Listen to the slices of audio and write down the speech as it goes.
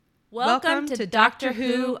Welcome to Doctor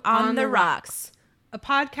Who on the Rocks, a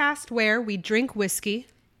podcast where we drink whiskey,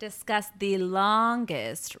 discuss the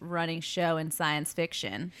longest running show in science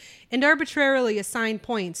fiction, and arbitrarily assign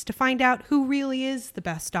points to find out who really is the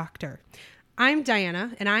best doctor. I'm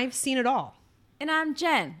Diana, and I've seen it all. And I'm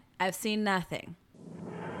Jen. I've seen nothing.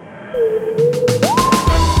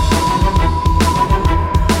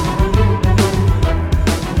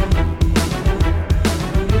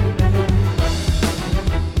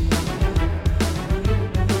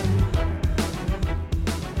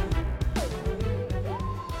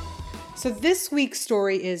 So this week's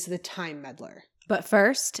story is The Time Meddler. But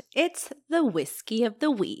first, it's the whiskey of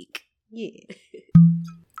the week. Yeah.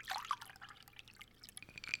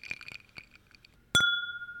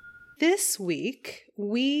 This week,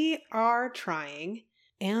 we are trying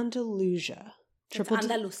Andalusia.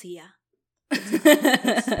 Andalusia.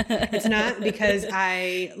 It's not, because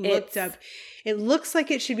I looked up. It looks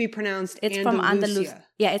like it should be pronounced Andalusia. From Andalusia.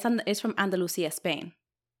 Yeah, it's from Andalusia, Spain.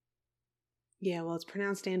 Yeah, well, it's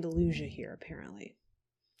pronounced Andalusia here, apparently.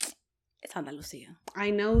 It's Andalusia.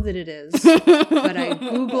 I know that it is, but I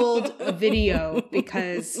Googled a video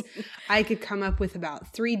because I could come up with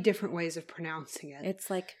about 3 different ways of pronouncing it. It's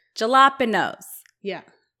like jalapenos. Yeah.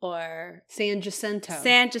 Or San Jacinto.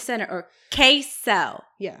 Or queso.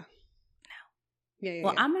 Yeah. No. Yeah.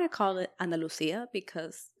 Well, I'm going to call it Andalusia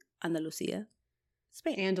because Andalusia,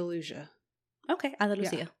 Spain. Andalusia. Okay,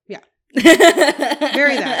 Andalusia. Yeah.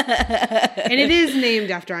 Very that. And it is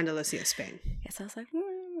named after Andalusia, Spain. Yes, I was like,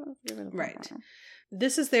 right.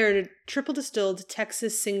 This is their triple distilled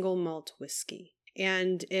Texas single malt whiskey.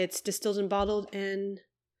 And it's distilled and bottled and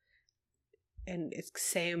it's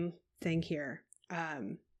same thing here.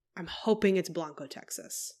 I'm hoping it's Blanco,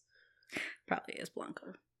 Texas. Probably is Blanco.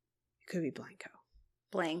 It could be Blanco.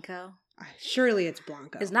 Blanco. Surely it's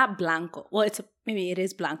Blanco. It's not Blanco. Well, maybe it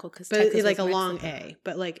is Blanco because Texas it's like a long A.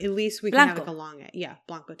 But like at least we can have like a long A. Yeah,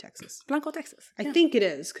 Blanco, Texas. Blanco, Texas. I think it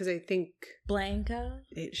is because I think Blanco.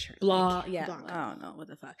 It sure. Yeah. Blanco. I don't know what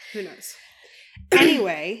the fuck. Who knows?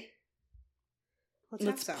 Anyway,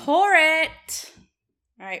 let's pour it.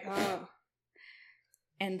 All right. Oh.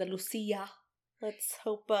 Andalusia. Let's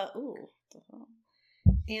hope.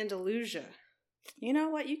 Andalusia. You know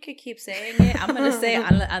what? You could keep saying it. I'm going to say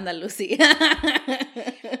Andalusia.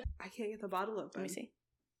 I can't get the bottle open. Let me see.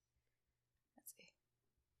 Let's see.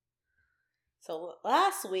 So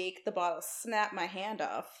last week, the bottle snapped my hand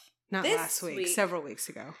off. Not last week. Several weeks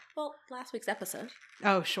ago. Well, last week's episode.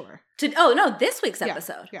 Oh, sure. This week's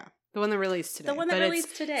episode. Yeah. The one that released today. The one that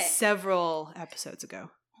released today. Several episodes ago.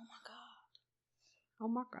 Oh,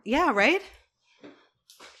 my God. Yeah, right?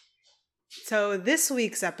 So this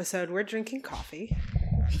week's episode, we're drinking coffee.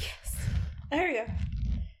 Yes. There we go.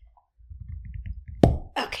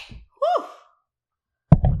 Okay. Woo!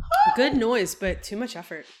 Good noise, but too much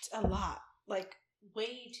effort. A lot. Like,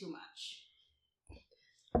 way too much.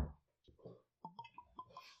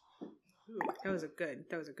 Ooh, that was a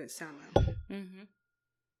good sound though. Mm-hmm.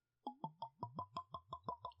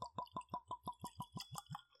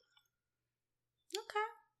 Okay.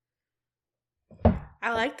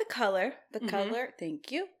 I like the color. The color,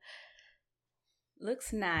 thank you.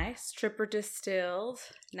 Looks nice. Tripper distilled.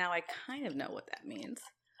 Now I kind of know what that means.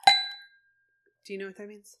 Do you know what that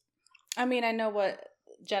means? I mean, I know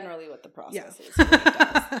generally what the process is.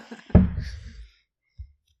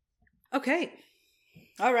 Okay.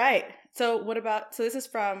 All right. So this is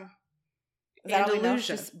from Andalusia.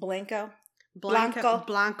 Just Blanco.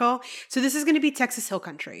 Blanco. So this is going to be Texas Hill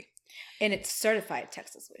Country. And it's certified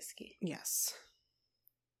Texas whiskey. Yes.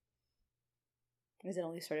 Is it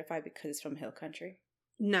only certified because it's from Hill Country?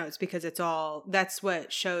 No, it's because that's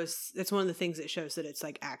one of the things that shows that it's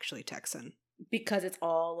like actually Texan. Because it's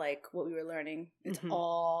all like what we were learning. It's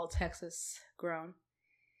all Texas grown.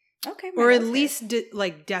 Okay. Or at least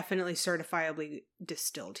definitely certifiably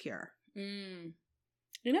distilled here. Mm.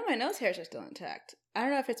 You know, my nose hairs are still intact. I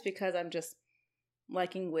don't know if it's because I'm just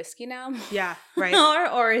liking whiskey now. Yeah, right.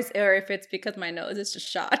 or if it's because my nose is just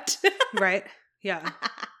shot. Right. Yeah.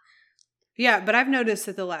 Yeah, but I've noticed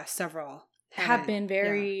that the last several have been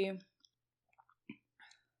very... Yeah.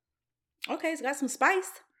 Okay, it's got some spice.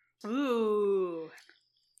 Ooh.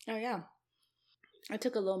 Oh, yeah. I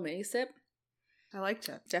took a little mini sip. I liked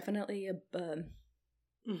it. Definitely a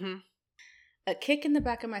kick in the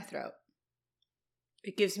back of my throat.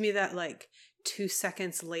 It gives me that 2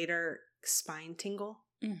 seconds later spine tingle.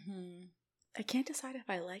 Mm-hmm. I can't decide if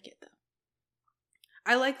I like it, though.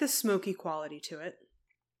 I like the smoky quality to it.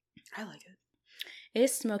 I like it. It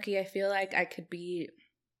is smoky. I feel like I could be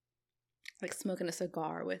smoking a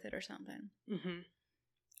cigar with it or something. Mm-hmm.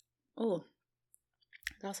 Oh,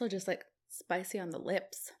 Also just like spicy on the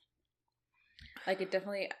lips. Like it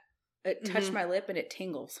touched my lip and it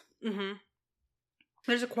tingles. Mm-hmm.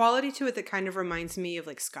 There's a quality to it that kind of reminds me of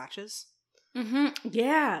like scotches. Mm-hmm.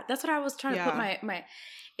 Yeah, that's what I was trying to put my.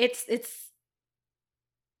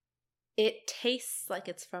 It tastes like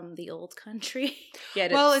it's from the old country. Yeah,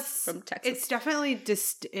 it's from Texas. It's definitely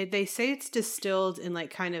they say it's distilled in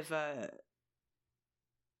like kind of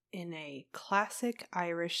in a classic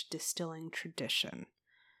Irish distilling tradition.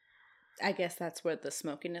 I guess that's where the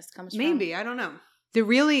smokiness comes from. Maybe, I don't know.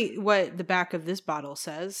 What the back of this bottle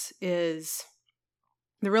says is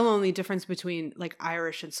the real only difference between like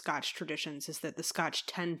Irish and Scotch traditions is that the Scotch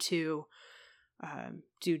tend to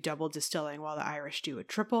do double distilling while the Irish do a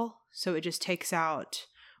triple. So it just takes out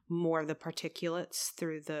more of the particulates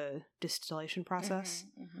through the distillation process.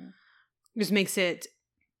 Mm-hmm, mm-hmm. Just makes it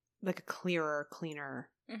like a clearer, cleaner.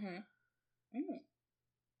 Mm-hmm. Mm.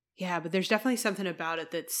 Yeah, but there's definitely something about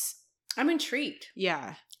it that's... I'm intrigued.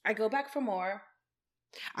 Yeah. I go back for more.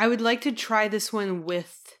 I would like to try this one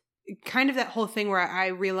with kind of that whole thing where I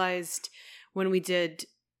realized when we did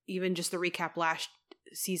even just the recap last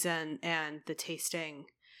season and the tasting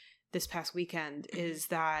this past weekend is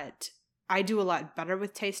that I do a lot better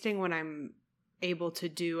with tasting when I'm able to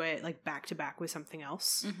do it like back to back with something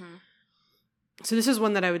else. Mm-hmm. So this is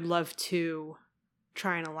one that I would love to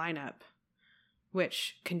try in a lineup,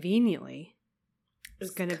 which conveniently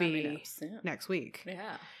is going to be next week.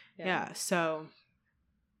 Yeah. So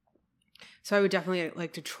I would definitely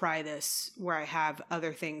like to try this where I have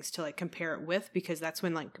other things to like compare it with, because that's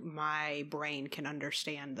when like my brain can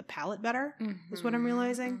understand the palate better, mm-hmm. is what I'm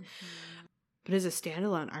realizing. Mm-hmm. But as a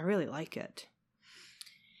standalone, I really like it.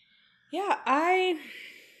 Yeah, I'm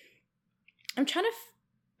trying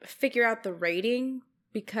to figure out the rating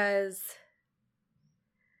because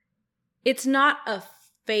it's not a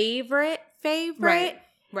favorite. Right.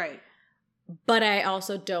 But I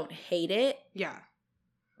also don't hate it. Yeah.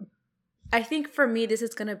 I think for me, this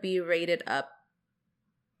is going to be rated up.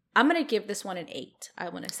 I'm going to give this one an 8, I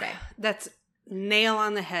want to say. That's nail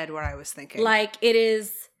on the head what I was thinking. Like, it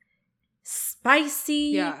is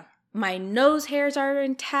spicy. Yeah. My nose hairs are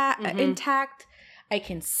intact. I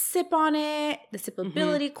can sip on it. The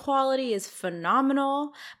sippability mm-hmm. quality is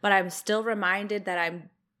phenomenal. But I'm still reminded that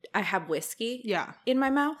I have whiskey in my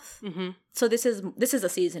mouth. Mm-hmm. So this is a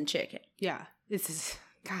seasoned chicken. Yeah. This is,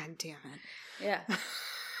 God damn it. Yeah.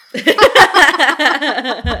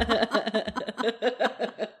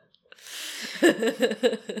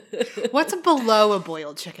 What's below a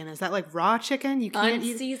boiled chicken? Is that like raw chicken? You can't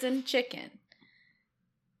unseasoned chicken.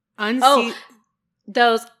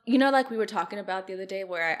 Those, like we were talking about the other day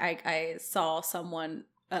where I saw someone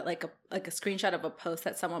like a screenshot of a post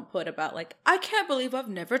that someone put about like, I can't believe I've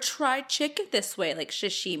never tried chicken this way, like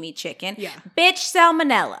sashimi chicken. Yeah. Bitch,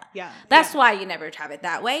 salmonella. Yeah. That's why you never have it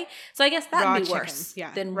that way. So I guess that'd be worse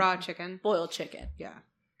than raw chicken. Boiled chicken. Yeah.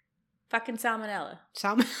 Fucking salmonella.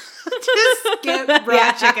 Just skip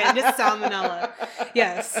raw chicken. Just salmonella.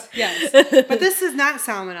 Yes. But this is not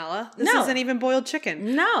salmonella. This isn't even boiled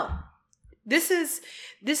chicken. No. This is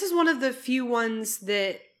one of the few ones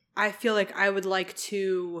that I feel like I would like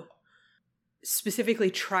to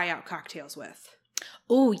specifically try out cocktails with.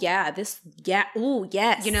 Oh, yeah. Oh,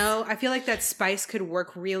 yes. I feel like that spice could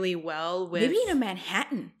work really well with... Maybe in a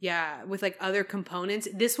Manhattan. Yeah, with like other components.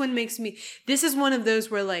 This one this is one of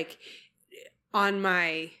those where like on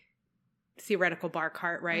my theoretical bar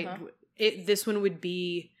cart, right? Uh-huh. This one would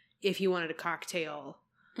be if you wanted a cocktail.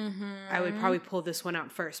 Mm-hmm. I would probably pull this one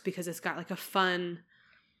out first because it's got like a fun...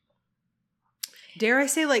 Dare I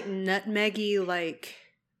say like nutmeggy, like,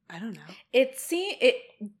 I don't know.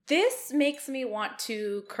 This makes me want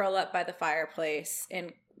to curl up by the fireplace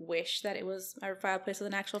and wish that it was our fireplace with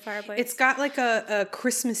an actual fireplace. It's got like a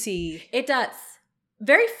Christmassy. It does.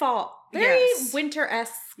 Very fall. Very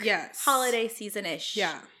winter-esque. Yes. Holiday season-ish.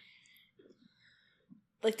 Yeah.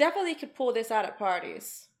 Like definitely could pull this out at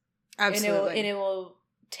parties. Absolutely. And it will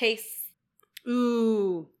taste.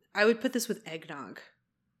 Ooh. I would put this with eggnog.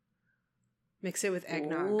 Mix it with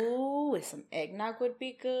eggnog. Ooh, with some eggnog would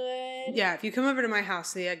be good. Yeah, if you come over to my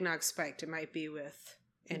house, the eggnog spiked. It might be with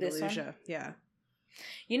Andalusia. Yeah.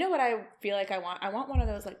 You know what I feel like I want? I want one of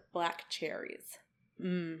those like black cherries.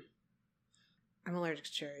 I'm allergic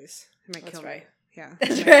to cherries. It might kill me. Yeah.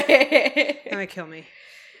 That's right. It might kill me.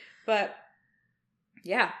 But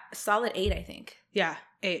yeah, a solid 8, I think. Yeah,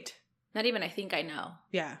 8. Not even I think I know.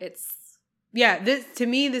 Yeah. To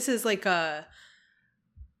me, this is like a...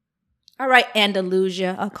 All right,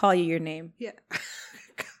 Andalusia. I'll call you your name. Yeah.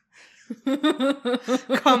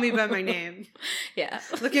 Call me by my name. Yeah.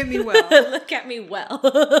 Look at me well. Look at me well.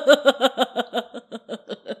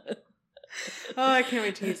 I can't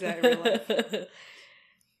wait to use that in real life.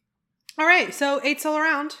 All right, so 8's all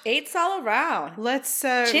around. 8's all around. Let's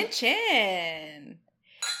chin chin.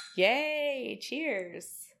 Yay! Cheers.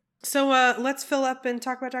 So let's fill up and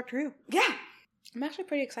talk about Doctor Who. Yeah, I'm actually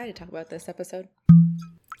pretty excited to talk about this episode.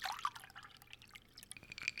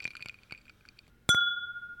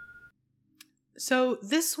 So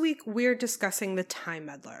this week we're discussing the Time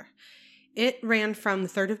Meddler. It ran from the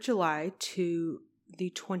 3rd of July to the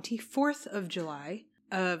 24th of July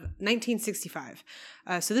of 1965.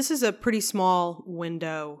 So this is a pretty small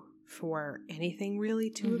window for anything really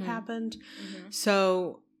to have happened.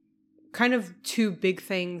 So kind of two big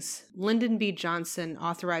things. Lyndon B. Johnson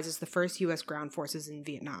authorizes the first U.S. ground forces in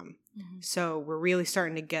Vietnam. So we're really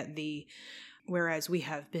starting to get whereas we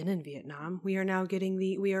have been in Vietnam, we are now getting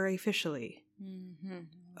we are officially.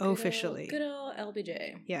 Officially. Good old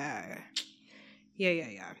LBJ. Yeah.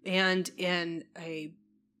 And in a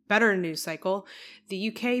better news cycle, the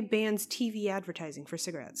UK bans TV advertising for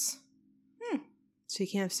cigarettes. So you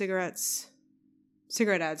can't have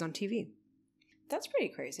cigarette ads on TV. That's pretty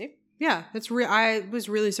crazy. Yeah, I was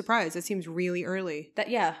really surprised. That seems really early.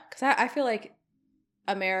 Because I feel like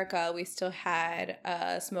America, we still had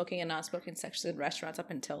smoking and non-smoking sections in restaurants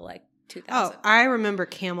up until like 2000. Oh, I remember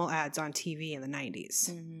Camel ads on TV in the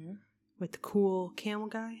 90s with the cool Camel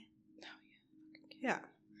guy.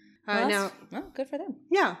 Oh, yeah. Well, good for them.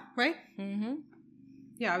 Yeah, right?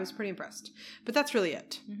 Yeah, I was pretty impressed. But that's really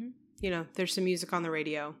it. There's some music on the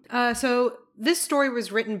radio. So this story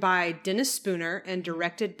was written by Dennis Spooner and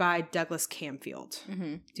directed by Douglas Camfield.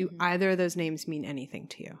 Do either of those names mean anything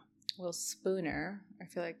to you? Well, Spooner, I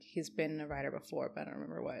feel like he's been a writer before, but I don't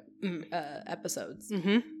remember what episodes.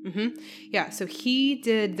 Yeah, so he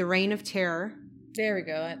did The Reign of Terror. There we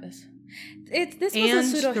go. This was a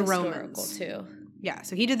pseudo-historical too. Yeah,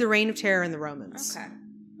 so he did The Reign of Terror and The Romans.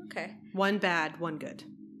 Okay. One bad, one good.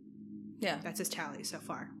 Yeah. That's his tally so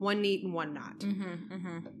far. One neat and one not.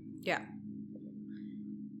 Yeah.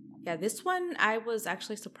 Yeah, this one, I was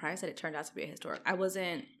actually surprised that it turned out to be a historic. I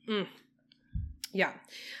wasn't... Yeah.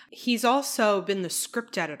 He's also been the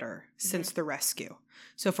script editor since The Rescue.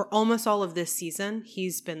 So for almost all of this season,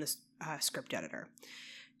 he's been the script editor.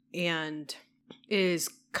 And is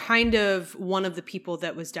kind of one of the people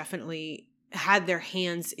that was definitely had their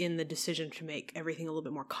hands in the decision to make everything a little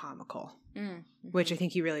bit more comical. Which I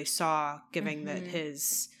think he really saw, given that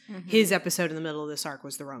his episode in the middle of this arc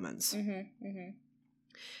was The Romans.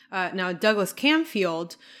 Now, Douglas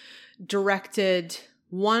Camfield directed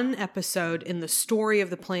one episode in the Story of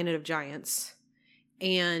the Planet of Giants,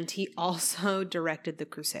 and he also directed The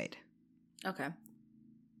Crusade. Okay.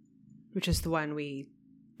 Which is the one we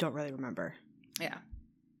don't really remember. Yeah.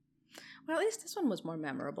 Well, at least this one was more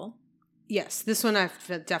memorable. Yes, this one I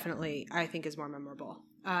think is more memorable.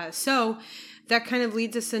 So that kind of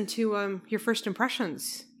leads us into your first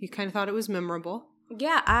impressions. You kind of thought it was memorable.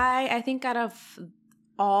 Yeah, I think out of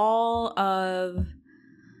all of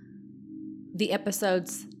the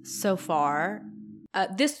episodes so far,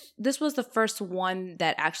 this was the first one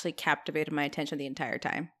that actually captivated my attention the entire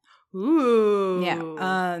time. Ooh.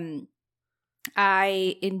 Yeah.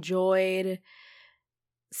 I enjoyed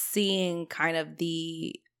seeing kind of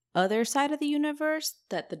the other side of the universe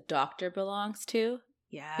that the Doctor belongs to.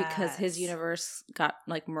 Yeah. Because his universe got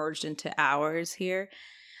like merged into ours here.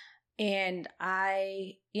 And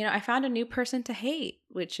I found a new person to hate,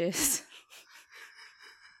 which is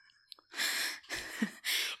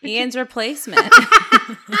Ian's replacement.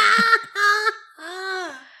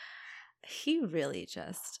 He really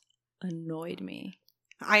just annoyed me.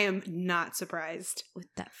 I am not surprised.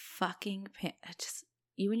 With that fucking panda.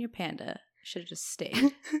 You and your panda should have just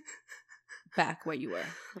stayed back where you were.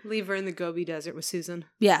 Leave her in the Gobi Desert with Susan.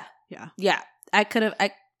 Yeah. Yeah. Yeah. I could have.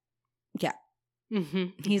 Yeah.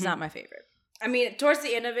 Mm-hmm. He's not my favorite. I mean, towards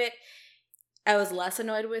the end of it, I was less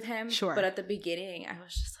annoyed with him. Sure. But at the beginning, I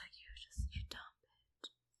was just like, you dumb bitch.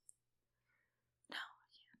 No,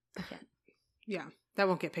 again. Yeah. That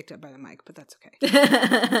won't get picked up by the mic, but that's okay.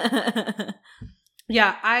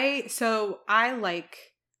 Yeah. I like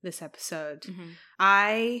this episode.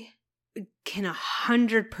 I can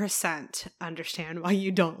 100% understand why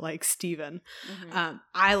you don't like Steven.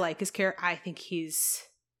 I like his character. I think he's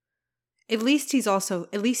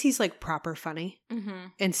like proper funny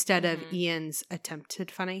instead of Ian's attempted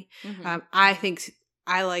funny. I think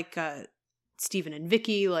I like Steven and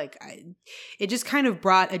Vicky. Like it just kind of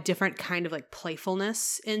brought a different kind of like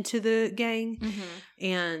playfulness into the gang.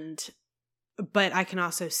 But I can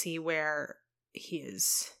also see where he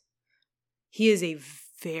is a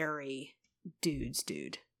very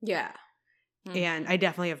dude. Yeah. And I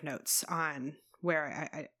definitely have notes on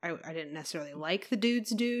where I didn't necessarily like the dude's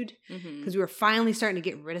dude, Mm-hmm. because we were finally starting to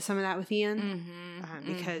get rid of some of that with Ian,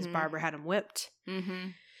 Mm-hmm. because Mm-hmm. Barbara had him whipped. Mm-hmm.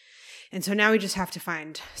 And so now we just have to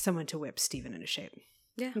find someone to whip Steven into shape.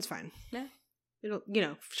 Yeah. It's fine. Yeah. It'll,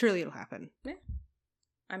 surely it'll happen. Yeah.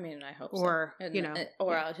 I mean, I hope Or, so.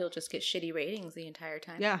 or He'll just get shitty ratings the entire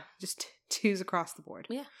time. Yeah, just twos across the board.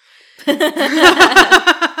 Yeah.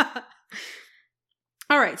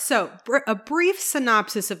 All right, so a brief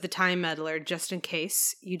synopsis of The Time Meddler, just in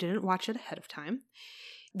case you didn't watch it ahead of time.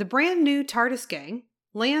 The brand new TARDIS gang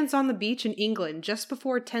lands on the beach in England just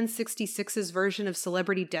before 1066's version of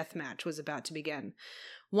Celebrity Deathmatch was about to begin.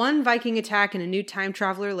 One Viking attack and a new time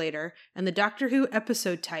traveler later, and the Doctor Who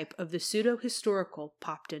episode type of the pseudo-historical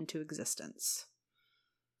popped into existence.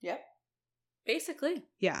 Yep. Basically.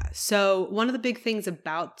 Yeah, so one of the big things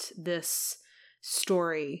about this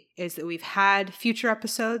story is that we've had future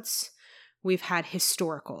episodes, we've had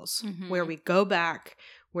historicals, where we go back,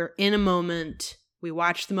 we're in a moment, we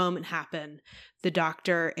watch the moment happen, the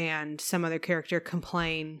Doctor and some other character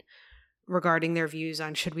complain regarding their views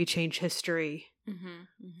on should we change history,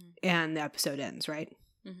 and the episode ends, right?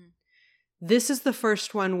 This is the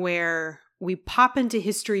first one where we pop into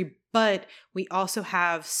history, but we also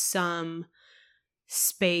have some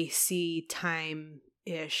spacey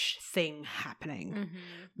time-ish thing happening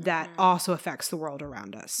that also affects the world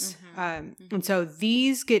around us. And so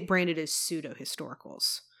these get branded as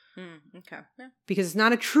pseudo-historicals. Okay. Yeah. Because it's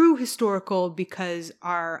not a true historical, because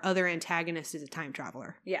our other antagonist is a time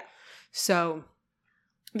traveler. Yeah. So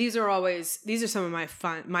these are some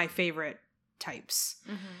of my favorite types.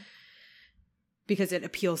 Because it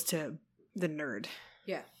appeals to the nerd.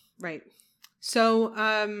 Yeah. Right.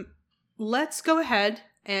 So let's go ahead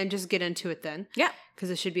and just get into it then. Yeah. Because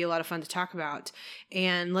it should be a lot of fun to talk about.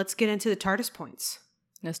 And let's get into the TARDIS points.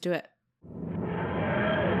 Let's do it.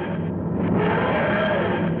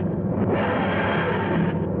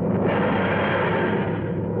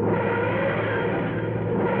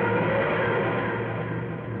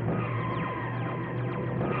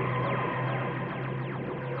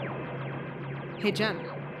 Hey, Jen.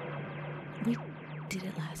 We did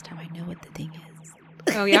it last time. I know what the thing is.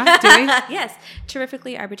 Oh, yeah? Do we? Yes.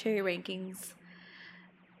 Terrifically arbitrary rankings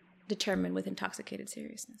determined with intoxicated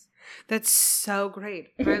seriousness. That's so great.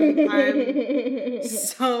 I'm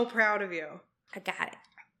so proud of you. I got it.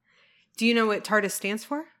 Do you know what TARDIS stands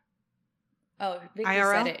for? Oh, Vicky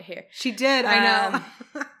IRL? said it here. She did. I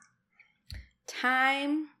know.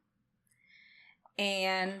 Time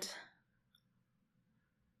and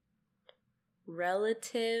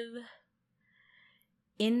relative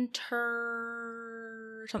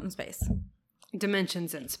something space.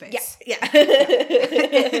 Dimensions in space. Yeah.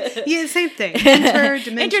 Yeah, same thing.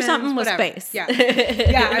 Interdimensions. Enter something with whatever. space. Yeah.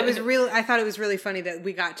 Yeah, I thought it was really funny that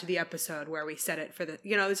we got to the episode where we said it for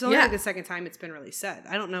it's only like the second time it's been really said.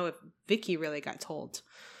 I don't know if Vicky really got told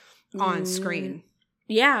on screen.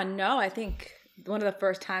 Yeah, no, I think one of the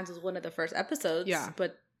first times was one of the first episodes. Yeah.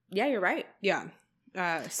 But yeah, you're right. Yeah.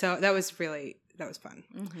 So that was fun.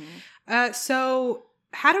 So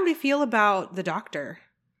how do we feel about the Doctor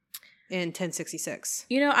in 1066?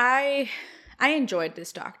 I enjoyed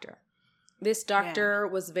this Doctor. This Doctor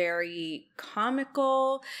was very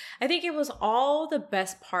comical. I think it was all the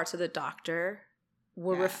best parts of the Doctor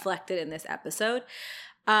were reflected in this episode.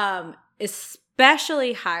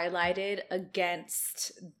 Especially highlighted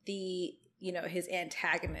against the, his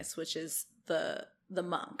antagonist, which is the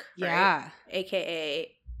monk, right? Yeah.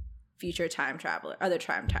 AKA future time traveler, other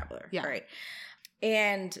time traveler, yeah. Right?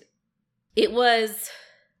 And it was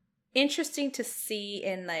interesting to see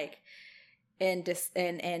and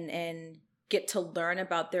get to learn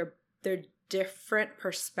about their different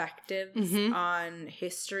perspectives on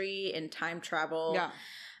history and time travel. Yeah.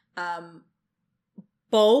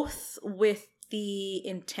 Both with the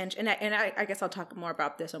intention, and I guess I'll talk more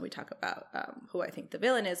about this when we talk about who I think the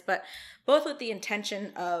villain is, but both with the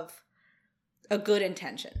intention of a good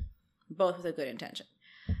intention. Both with a good intention.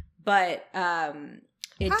 But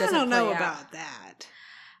it doesn't I don't know play out. about that.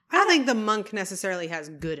 I don't think the monk necessarily has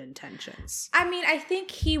good intentions. I mean, I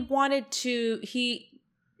think he wanted to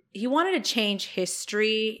change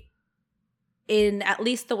history in at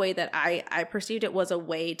least the way that I perceived it, was a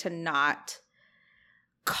way to not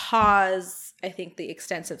cause, I think, the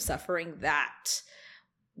extensive suffering that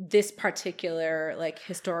this particular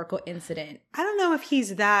historical incident. I don't know if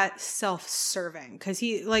he's that self-serving,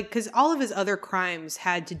 because all of his other crimes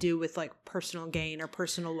had to do with personal gain or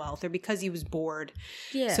personal wealth, or because he was bored.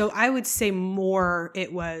 Yeah. So I would say more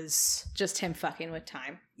it was just him fucking with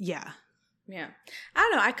time. Yeah. Yeah. I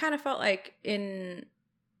don't know. I kind of felt like in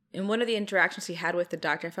in one of the interactions he had with the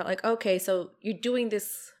doctor, I felt like, okay, so you're doing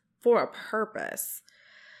this for a purpose,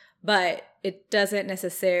 but it doesn't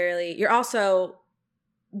necessarily, you're also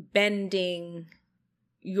bending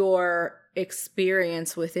your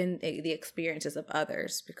experience within the experiences of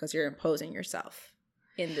others because you're imposing yourself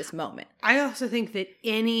in this moment. I also think that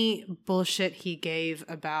any bullshit he gave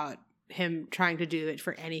about him trying to do it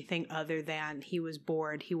for anything other than he was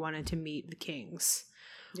bored, he wanted to meet the kings,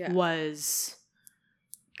 was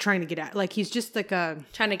trying to get out. Like, he's just like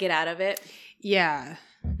trying to get out of it. Yeah.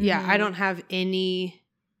 Yeah. I don't have any.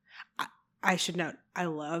 I should note, I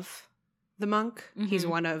love the monk. He's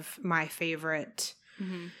one of my favorite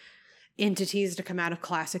entities to come out of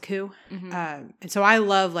Classic Who. And so I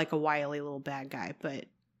love like a wily little bad guy, but,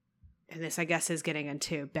 and this I guess is getting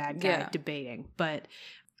into bad guy debating, but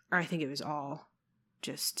I think it was all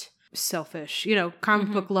just selfish,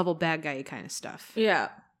 comic book level bad guy kind of stuff. Yeah.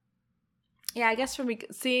 Yeah, I guess for me,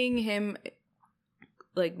 seeing him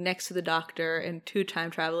like next to the Doctor and 2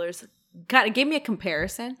 time travelers kind of gave me a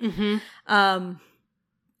comparison.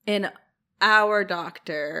 And our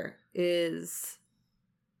Doctor is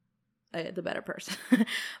the better person,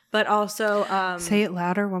 but also say it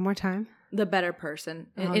louder one more time. The better person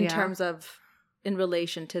in terms of in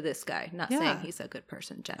relation to this guy. Not saying he's a good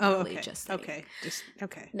person generally. Just saying.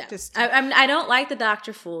 No. I don't like the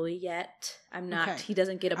Doctor fully yet. I'm not. Okay. He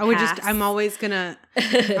doesn't get a pass. I'm always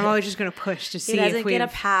just gonna push to see. He doesn't get a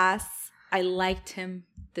pass. I liked him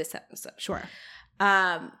this episode. Sure.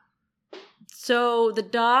 So the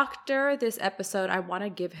Doctor this episode, I want to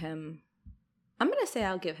give him. I'm gonna say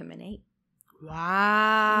I'll give him an 8.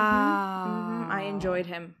 Wow. I enjoyed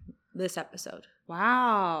him this episode.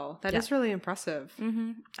 Wow, that is really impressive.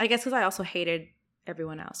 I guess because I also hated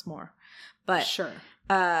everyone else more, but sure.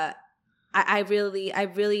 I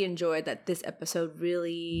really enjoyed that this episode.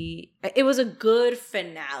 Really, it was a good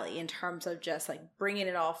finale in terms of just like bringing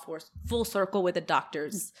it all full circle with the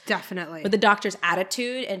Doctor's with the Doctor's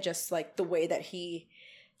attitude and just like the way that he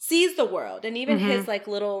sees the world, and even his like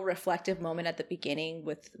little reflective moment at the beginning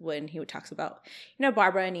with when he talks about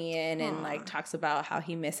Barbara and Ian and like talks about how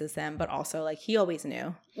he misses them, but also like he always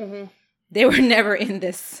knew they were never in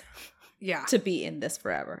this to be in this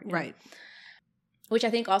forever, right? Which I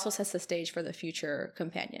think also sets the stage for the future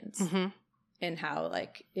companions and how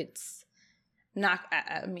like it's not.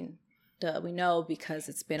 I mean, we know because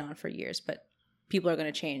it's been on for years, but people are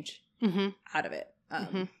going to change out of it.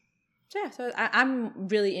 So I'm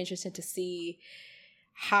really interested to see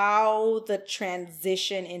how the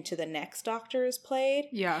transition into the next Doctor is played.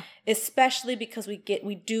 Yeah. Especially because we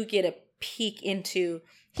do get a peek into,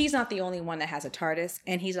 he's not the only one that has a TARDIS,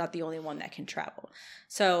 and he's not the only one that can travel.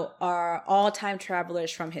 So are all time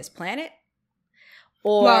travelers from his planet?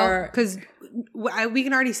 Or because we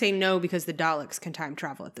can already say no because the Daleks can time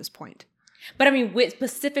travel at this point. But I mean,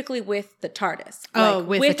 specifically with the TARDIS.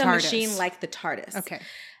 With a machine like the TARDIS. Okay.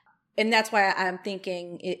 And that's why I'm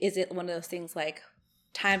thinking, is it one of those things like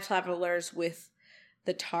time travelers with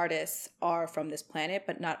the TARDIS are from this planet,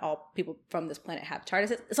 but not all people from this planet have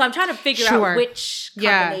TARDIS? So I'm trying to figure out which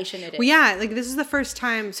combination it is. Well, yeah, like this is the first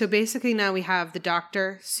time. So basically now we have the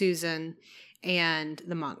Doctor, Susan, and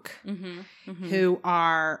the monk, who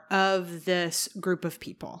are of this group of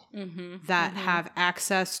people that have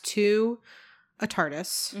access to a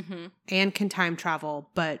TARDIS and can time travel,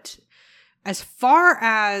 but as far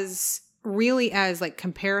as really as like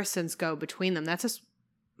comparisons go between them, that's as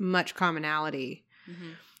much commonality.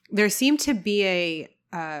 There seemed to be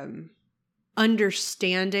a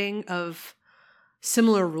understanding of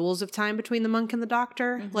similar rules of time between the monk and the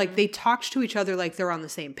Doctor. Like they talked to each other like they're on the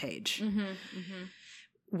same page,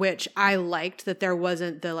 which I liked, that there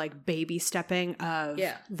wasn't the like baby stepping of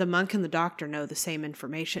the monk and the Doctor know the same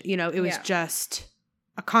information. It was just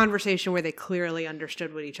a conversation where they clearly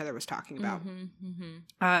understood what each other was talking about.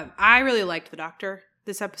 I really liked the Doctor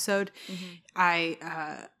this episode.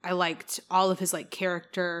 I liked all of his like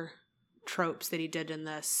character tropes that he did in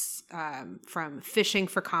this, from fishing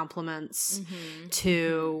for compliments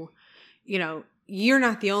to, you're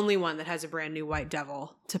not the only one that has a brand new white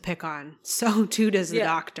devil to pick on. So too does the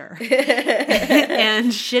Doctor.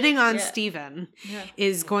 And shitting on Steven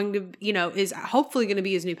is going to, is hopefully going to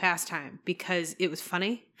be his new pastime because it was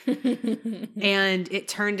funny. And it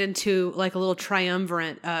turned into like a little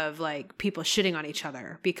triumvirate of like people shitting on each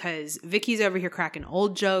other because Vicky's over here cracking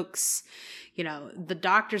old jokes. The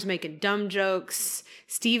Doctor's making dumb jokes.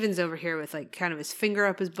 Steven's over here with like kind of his finger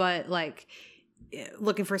up his butt, like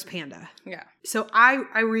looking for his panda. Yeah. So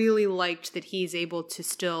I really liked that he's able to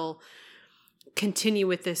still continue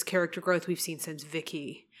with this character growth we've seen since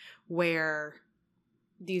Vicky, where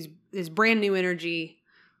this brand new energy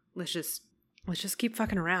let's just keep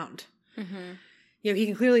fucking around. Mm-hmm. You know, he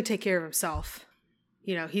can clearly take care of himself.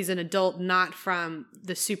 You know, he's an adult not from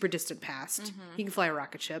the super distant past. Mm-hmm. He can fly a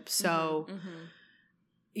rocket ship. So,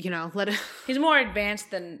 you know, let it... He's more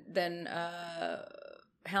advanced than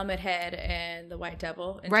Helmet Head and the White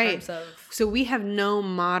Devil in terms of... So we have no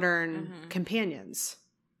modern companions.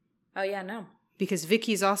 Oh, yeah, no. Because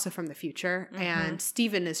Vicky's also from the future, and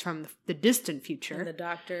Steven is from the distant future. And the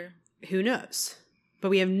Doctor. Who knows? But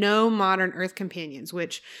we have no modern Earth companions,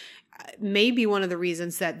 which may be one of the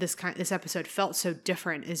reasons that this episode felt so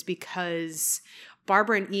different, is because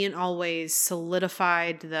Barbara and Ian always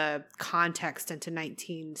solidified the context into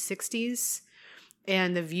 1960s,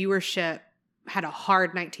 and the viewership had a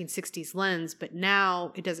hard 1960s lens, but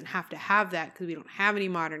now it doesn't have to have that because we don't have any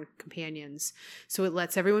modern companions. So it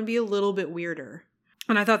lets everyone be a little bit weirder.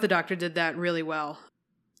 And I thought the Doctor did that really well.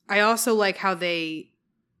 I also like how the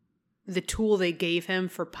tool they gave him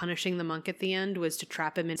for punishing the monk at the end was to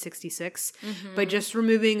trap him in 66 by just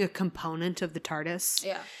removing a component of the TARDIS.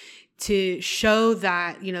 Yeah. To show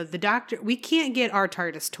that, you know, the Doctor, we can't get our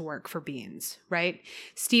TARDIS to work for beings, right?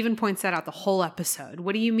 Steven points that out the whole episode.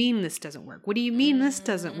 What do you mean this doesn't work? What do you mean this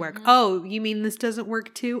doesn't work? Oh, you mean this doesn't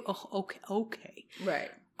work too? Oh, okay. Right.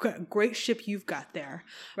 Great ship you've got there.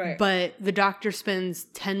 Right. But the Doctor spends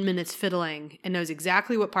 10 minutes fiddling and knows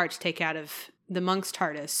exactly what parts to take out of the monk's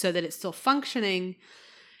TARDIS so that it's still functioning.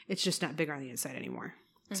 It's just not bigger on the inside anymore.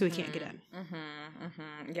 So we can't get in.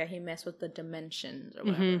 Yeah, he messed with the dimensions or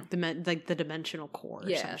whatever. Like the dimensional core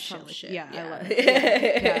or some shit. Yeah, I love it.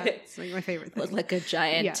 Yeah, it's like my favorite thing. Looked like a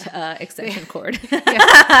giant extension cord.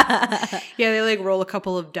 Yeah, they like roll a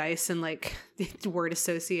couple of dice and like word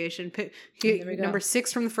association. Number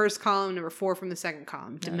 6 from the first column, number 4 from the second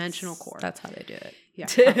column. Dimensional core. That's how they do it. Yeah.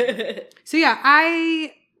 So yeah,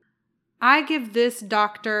 I give this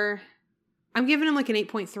Doctor, I'm giving him like an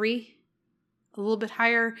 8.3. A little bit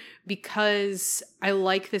higher because I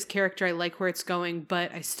like this character. I like where it's going,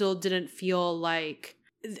 but I still didn't feel like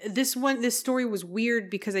this story was weird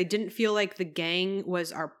because I didn't feel like the gang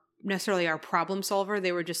was necessarily our problem solver.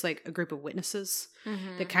 They were just like a group of witnesses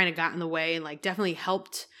that kind of got in the way and like definitely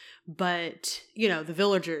helped. But, you know, the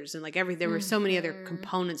villagers and like there were so many other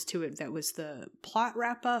components to it that was the plot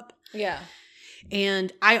wrap up. Yeah.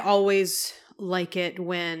 And I always like it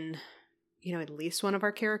when, you know, at least one of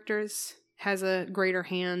our characters has a greater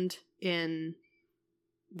hand in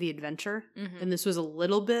the adventure. And this was a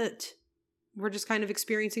little bit, we're just kind of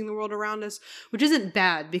experiencing the world around us, which isn't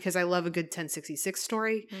bad because I love a good 1066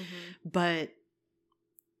 story, but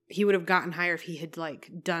he would have gotten higher if he had like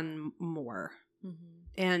done more.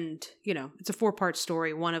 And, you know, it's a 4-part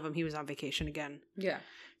story. One of them, he was on vacation again. Yeah.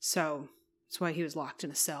 So that's why he was locked in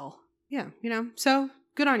a cell. Yeah. You know, so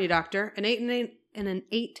good on you, Doctor. An 8 and an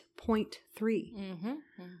 8.3,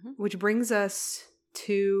 which brings us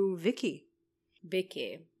to Vicky.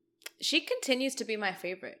 Vicky. She continues to be my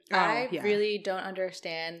favorite. I really don't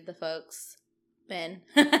understand the folks, men,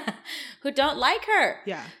 who don't like her.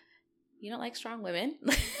 Yeah. You don't like strong women?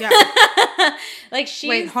 Yeah. Like she's...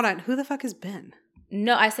 Wait, hold on. Who the fuck is Ben?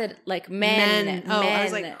 No, I said like men. Oh, I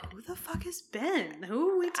was like, who the fuck is Ben?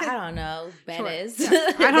 Who are we I don't know who Ben is. Yeah.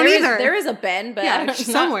 I don't either. There is a Ben, but yeah,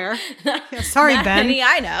 somewhere. Yeah, sorry, not Ben. Any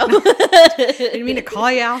I know. Didn't mean to call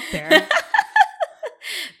you out there.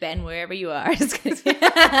 Ben, wherever you are. This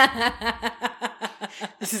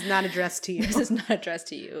is not addressed to you. This is not addressed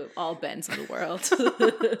to you. All Bens in the world.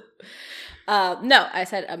 No, I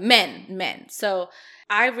said men. So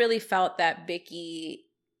I really felt that Vicky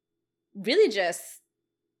really just...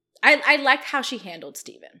 I liked how she handled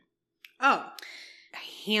Steven. Oh,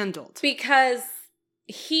 handled. Because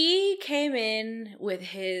he came in with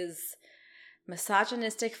his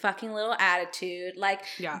misogynistic fucking little attitude. Like,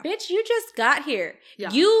 bitch, you just got here.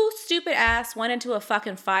 Yeah. You stupid ass went into a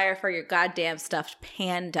fucking fire for your goddamn stuffed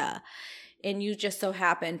panda. And you just so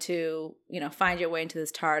happened to, you know, find your way into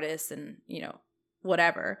this TARDIS and, you know,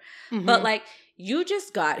 whatever. But like, you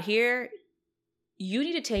just got here. You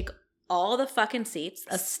need to take all the fucking seats,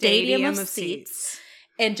 a stadium of seats,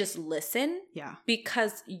 and just listen. Yeah.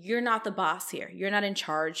 Because you're not the boss here. You're not in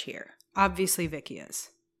charge here. Obviously, Vicky is.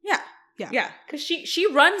 Yeah. Yeah. Yeah. Because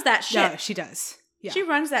she runs that ship. Yeah, she does. Yeah. She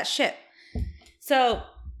runs that ship. So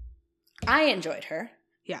I enjoyed her.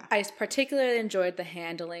 Yeah. I particularly enjoyed the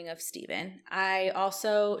handling of Steven.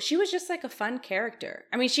 She was just like a fun character.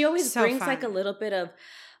 I mean, she always brings fun. Like a little bit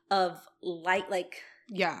of light, like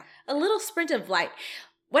a little sprint of light.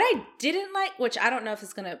 What I didn't like, which I don't know if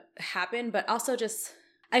it's going to happen, but also just,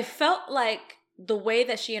 I felt like the way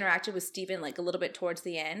that she interacted with Steven, like a little bit towards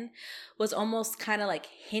the end, was almost kind of like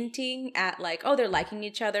hinting at like, oh, they're liking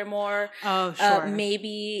each other more. Oh, sure.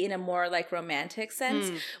 Maybe in a more like romantic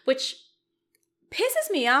sense, which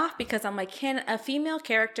pisses me off because I'm like, can a female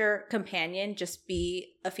character companion just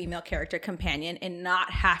be a female character companion and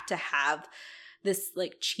not have to have this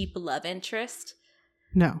like cheap love interest?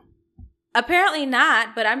 No. Apparently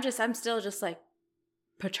not, but I'm still just like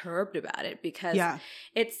perturbed about it because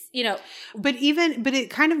it's, you know. But it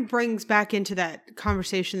kind of brings back into that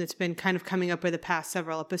conversation that's been kind of coming up over the past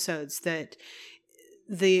several episodes, that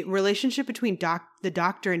the relationship between the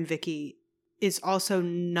Doctor and Vicky is also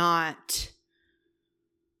not,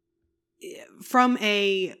 from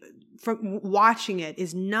watching it,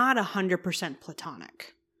 is not 100%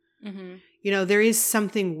 platonic. Mm-hmm. You know, there is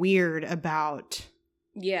something weird about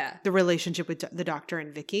the relationship with the Doctor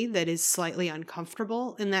and Vicky that is slightly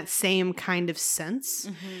uncomfortable in that same kind of sense,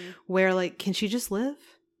 where like, can she just live?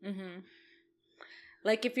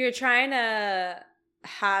 Like if you're trying to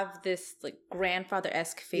have this like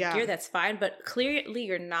grandfather-esque figure, that's fine, but clearly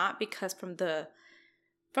you're not, because from the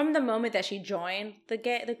moment that she joined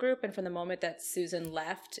the group and from the moment that Susan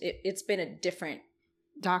left, it's been a different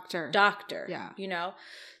doctor, you know.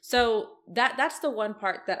 So that's the one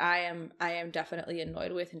part that I am definitely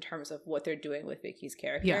annoyed with in terms of what they're doing with Vicky's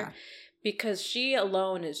character, because she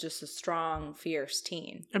alone is just a strong, fierce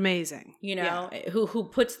teen, amazing, you know, who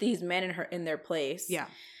puts these men in their place,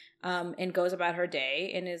 and goes about her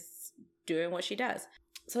day and is doing what she does.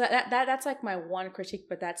 So that's like my one critique,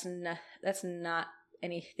 but that's not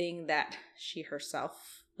anything that she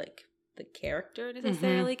herself, like the character,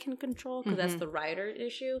 necessarily can control, because that's the writer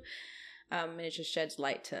issue, and it just sheds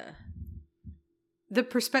light to the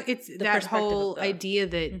perspective. It's that whole idea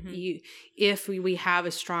that if we have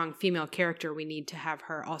a strong female character, we need to have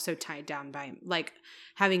her also tied down by like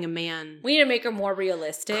having a man. We need to make her more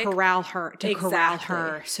realistic, corral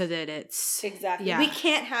her so that it's we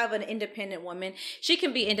can't have an independent woman. She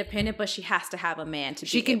can be independent, but she has to have a man to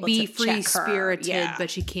she be able be to free spirited, but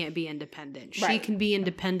she can't be independent. She can be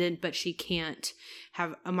independent, but she can't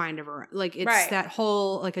have a mind of her own. Like it's that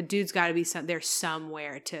whole, like, a dude's got to be there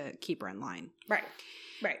somewhere to keep her in line. Right.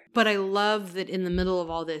 But I love that in the middle of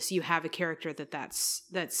all this, you have a character that's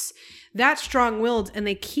that strong-willed, and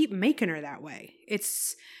they keep making her that way.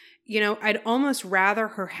 It's, you know, I'd almost rather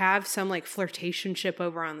her have some like flirtationship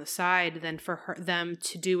over on the side than for them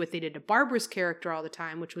to do what they did to Barbara's character all the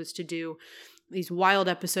time, which was to do these wild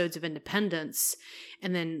episodes of independence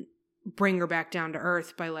and then bring her back down to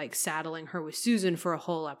earth by like saddling her with Susan for a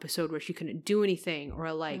whole episode where she couldn't do anything,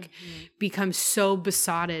 or like become so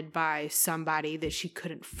besotted by somebody that she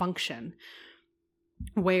couldn't function.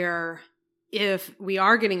 Where if we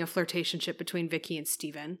are getting a flirtationship between Vicky and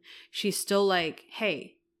Steven, she's still like,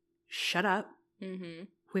 hey, shut up.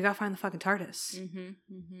 We gotta find the fucking TARDIS.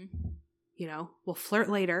 You know, we'll flirt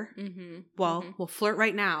later. We'll flirt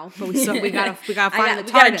right now, but we gotta find the TARDIS.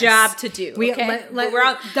 We got a job to do. Okay? We're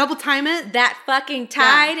out, double time it. That fucking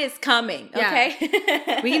tide is coming. Okay,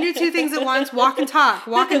 we can do two things at once: walk and talk,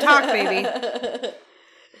 baby.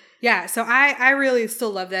 Yeah, so I really still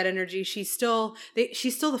love that energy. She's still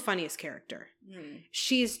the funniest character.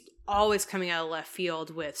 She's always coming out of left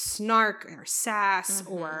field with snark or sass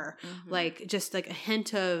or like just like a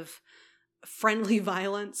hint of friendly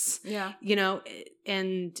violence, you know,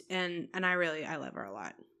 and I love her a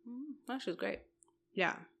lot. Oh, she was great.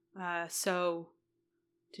 So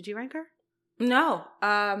did you rank her? No,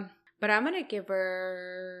 but I'm gonna give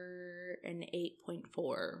her an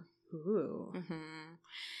 8.4. Ooh.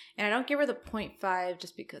 And I don't give her the 0.5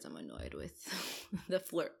 just because I'm annoyed with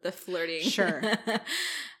the flirting. Sure.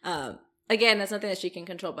 Again, that's something that she can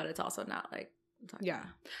control, but it's also not like.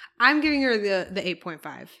 I'm giving her the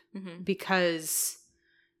 8.5 because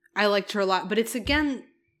I liked her a lot, but it's again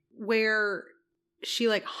where she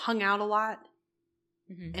like hung out a lot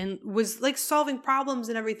and was like solving problems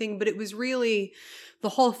and everything, but it was really, the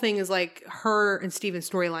whole thing is like her and Steven's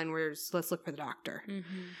storyline where it's, let's look for the Doctor,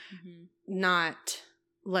 not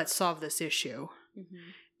let's solve this issue.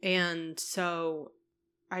 And so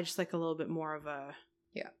I just like a little bit more of a,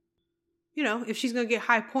 you know, if she's going to get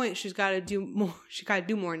high points, she's got to do more. She got to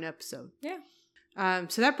do more in an episode.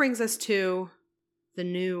 So that brings us to the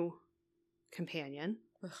new companion.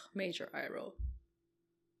 Major eye roll.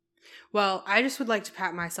 Well, I just would like to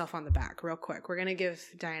pat myself on the back real quick. We're going to give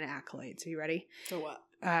Diana accolades. Are you ready? For what?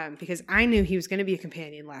 Because I knew he was going to be a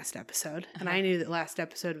companion last episode. And I knew that last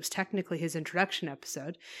episode was technically his introduction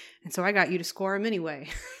episode. And so I got you to score him anyway.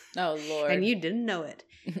 Oh, Lord. And you didn't know it.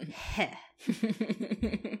 Heh.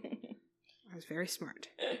 I was very smart.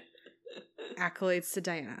 Accolades to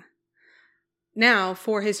Diana. Now,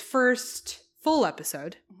 for his first full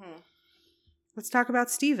episode, let's talk about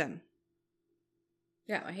Steven.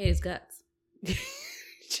 Yeah, I hate his guts.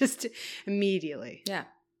 Just immediately. Yeah,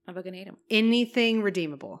 I fucking hate him. Anything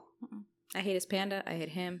redeemable? I hate his panda. I hate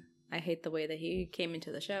him. I hate the way that he came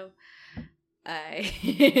into the show.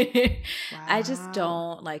 I just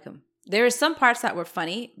don't like him. There are some parts that were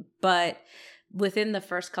funny, but within the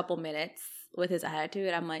first couple minutes with his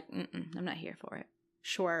attitude, I'm like, I'm not here for it.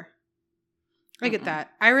 Sure. I get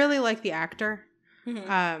that. I really like the actor.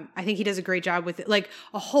 Mm-hmm. I think he does a great job with it. Like,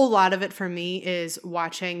 a whole lot of it for me is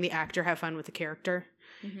watching the actor have fun with the character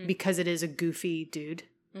because it is a goofy dude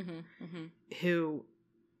who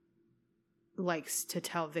likes to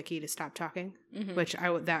tell Vicky to stop talking, which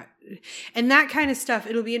that kind of stuff.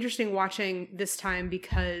 It'll be interesting watching this time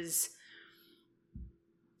because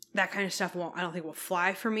that kind of stuff I don't think will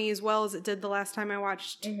fly for me as well as it did the last time I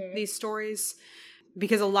watched these stories,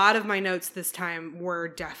 because a lot of my notes this time were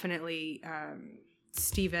definitely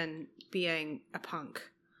Steven being a punk.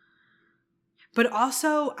 But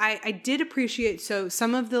also I did appreciate, so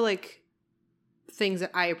some of the like things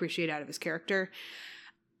that I appreciate out of his character,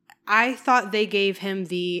 I thought they gave him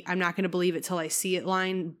the "I'm not going to believe it till I see it"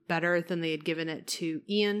 line better than they had given it to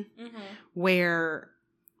Ian, where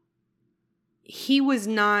he was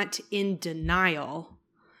not in denial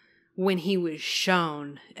when he was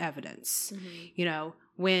shown evidence. You know,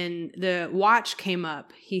 when the watch came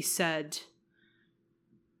up, he said,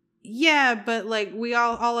 yeah, but like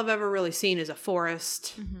all I've ever really seen is a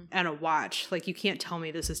forest and a watch. Like, you can't tell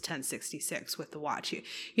me this is 1066 with the watch.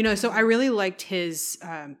 You know, so I really liked his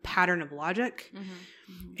pattern of logic.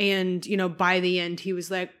 And, you know, by the end, he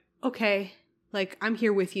was like, okay, like, I'm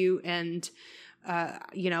here with you, and,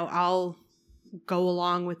 you know, I'll go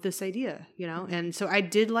along with this idea, you know? And so I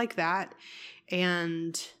did like that.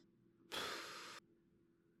 And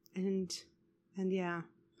yeah.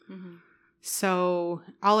 So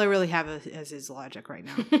all I really have is his logic right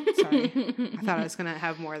now. Sorry. I thought I was going to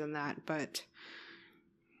have more than that, but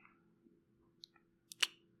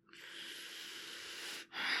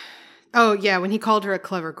oh yeah, when he called her a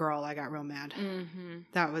clever girl, I got real mad.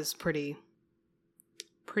 That was pretty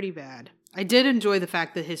bad. I did enjoy the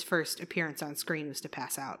fact that his first appearance on screen was to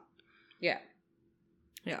pass out. Yeah.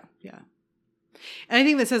 And I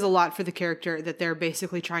think that says a lot for the character, that they're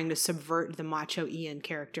basically trying to subvert the macho Ian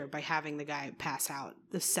character by having the guy pass out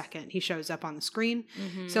the second he shows up on the screen.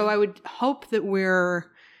 So I would hope that we're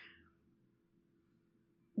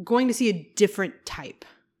going to see a different type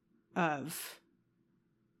of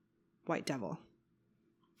White Devil.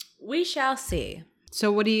 We shall see.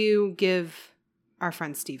 So what do you give our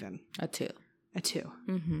friend Steven? A 2. A 2.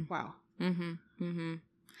 Wow.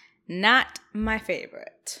 Not my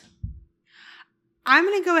favorite. I'm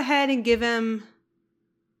going to go ahead and give him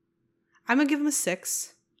a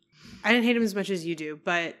 6. I didn't hate him as much as you do,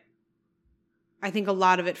 but I think a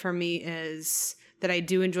lot of it for me is that I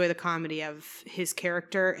do enjoy the comedy of his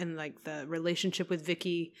character and like the relationship with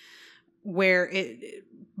Vicky, where it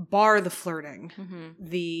bar the flirting,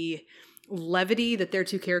 the levity that their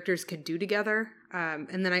two characters could do together.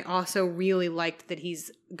 And then I also really liked that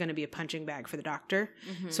he's going to be a punching bag for the doctor.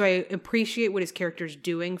 So I appreciate what his character's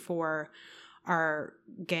doing for our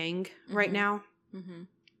gang right now.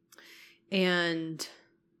 And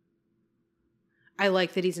I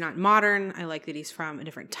like that he's not modern. I like that he's from a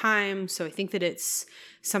different time. So I think that it's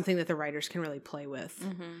something that the writers can really play with.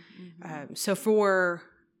 So for,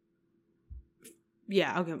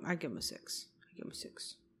 yeah, I'll give him a 6.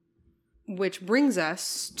 Which brings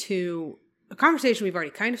us to a conversation we've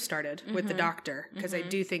already kind of started with the doctor, because I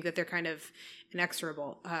do think that they're kind of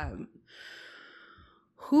inexorable.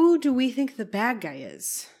 Who do we think the bad guy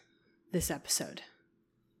is this episode?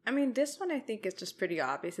 I mean, this one I think is just pretty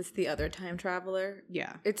obvious. It's the other time traveler.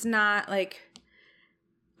 Yeah. It's not like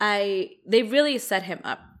they really set him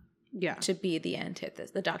up to be the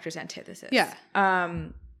antithesis, the doctor's antithesis. Yeah.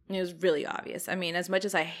 It was really obvious. I mean, as much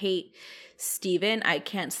as I hate Steven, I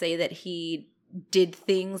can't say that he did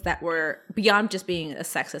things that were beyond just being a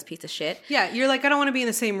sexist piece of shit. Yeah, you're like, I don't want to be in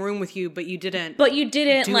the same room with you, but you didn't like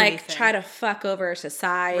anything. Try to fuck over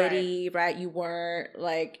society, right? You weren't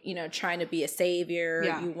like, you know, trying to be a savior.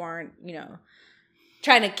 Yeah. You weren't, you know,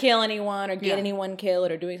 trying to kill anyone or get anyone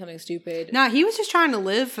killed or doing something stupid. No, he was just trying to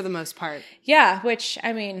live for the most part. Yeah, which,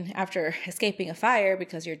 I mean, after escaping a fire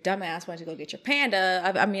because your dumbass went to go get your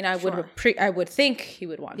panda, I mean, I would think he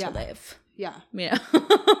would want to live. Yeah. Yeah.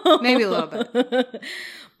 Maybe a little bit.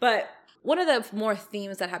 But one of the more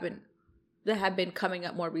themes that have been coming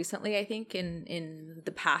up more recently, I think, in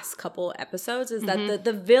the past couple episodes is that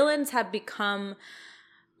the villains have become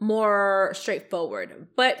more straightforward.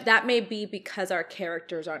 But that may be because our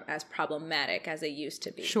characters aren't as problematic as they used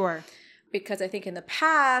to be. Sure. Because I think in the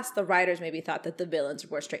past, the writers maybe thought that the villains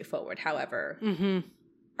were straightforward. However,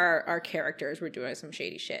 our characters were doing some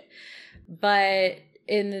shady shit. But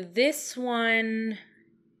in this one,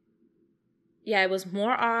 yeah, it was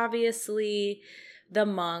more obviously the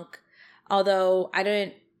monk. Although I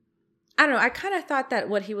don't know. I kind of thought that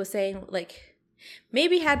what he was saying, like,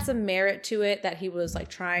 maybe had some merit to it, that he was like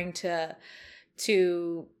trying to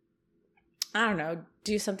I don't know,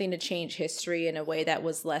 do something to change history in a way that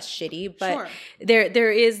was less shitty. But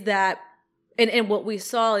there is that, and what we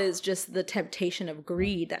saw is just the temptation of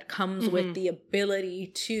greed that comes with the ability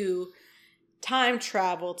to time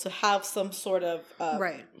travel, to have some sort of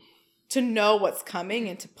to know what's coming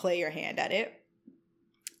and to play your hand at it,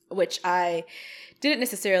 which I didn't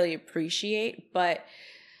necessarily appreciate. But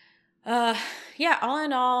yeah, all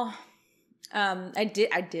in all, I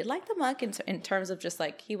did like the monk in terms of just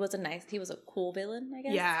like he was a cool villain, I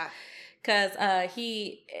guess. Yeah, because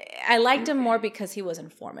I liked him more because he was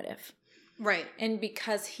informative, right, and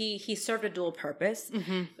because he served a dual purpose,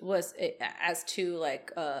 was as to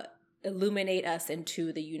like illuminate us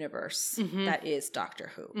into the universe that is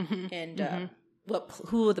Doctor Who, and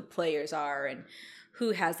who the players are and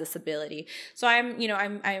who has this ability. So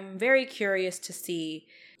I'm very curious to see,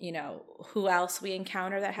 who else we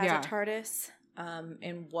encounter that has a TARDIS,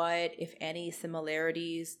 and what, if any,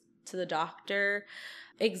 similarities to the Doctor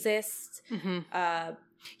exist.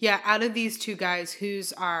 Out of these two guys,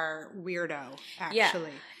 who's our weirdo, actually?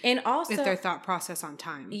 Yeah. And also, with their thought process on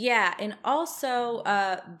time. Yeah, and also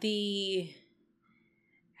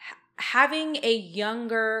having a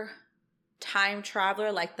younger time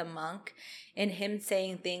traveler like the monk, and him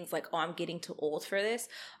saying things like, "Oh, I'm getting too old for this,"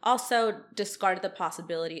 also discarded the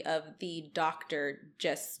possibility of the Doctor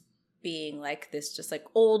just being like this, just like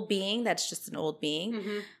old being that's just an old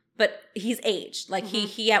being. But he's aged. Like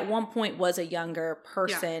he at one point was a younger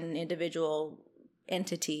person, individual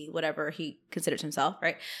entity, whatever he considers himself,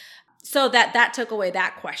 right? So that took away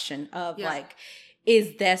that question of like,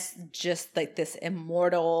 is this just like this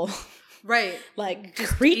immortal right, like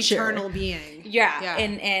just creature, eternal being?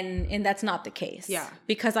 And that's not the case.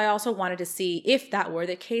 Because I also wanted to see, if that were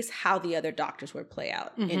the case, how the other Doctors would play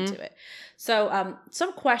out into it. So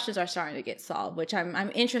some questions are starting to get solved, which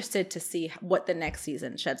I'm interested to see what the next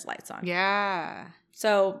season sheds lights on. Yeah.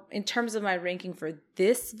 So in terms of my ranking for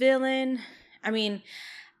this villain, I mean,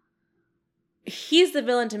 he's the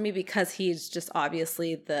villain to me because he's just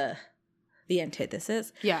obviously the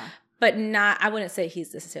antithesis. Yeah. But I wouldn't say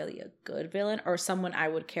he's necessarily a good villain or someone I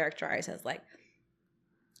would characterize as like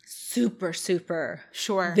super, super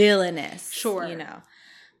villainous. So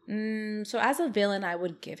as a villain, I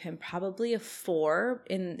would give him probably a 4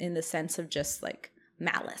 in the sense of just like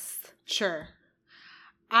malice. Sure.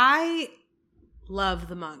 I love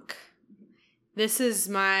the monk. This is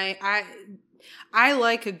I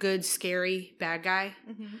like a good, scary bad guy.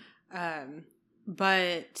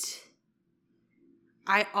 But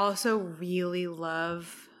I also really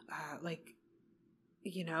love,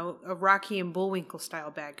 a Rocky and Bullwinkle style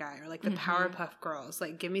bad guy, or like the Powerpuff Girls.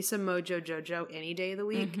 Like, give me some Mojo Jojo any day of the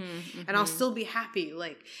week, and I'll still be happy.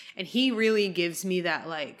 Like, and he really gives me that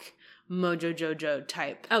like Mojo Jojo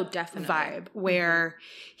type, definitely vibe, where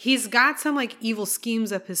he's got some like evil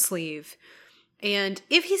schemes up his sleeve, and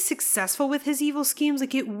if he's successful with his evil schemes,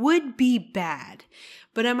 like, it would be bad.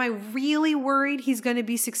 But am I really worried he's going to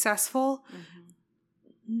be successful?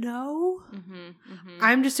 No.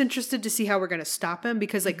 I'm just interested to see how we're going to stop him,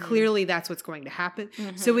 because like clearly that's what's going to happen.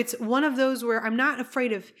 So it's one of those where I'm not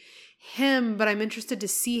afraid of him, but I'm interested to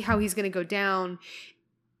see how he's going to go down.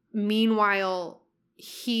 Meanwhile,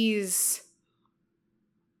 he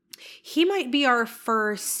might be our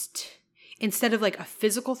first, instead of like a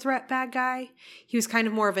physical threat bad guy, he was kind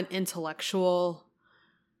of more of an intellectual.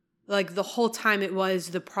 Like, the whole time it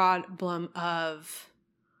was the problem of,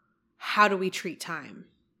 how do we treat time?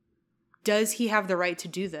 Does he have the right to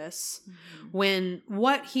do this? When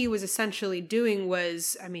what he was essentially doing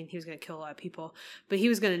was, I mean, he was going to kill a lot of people, but he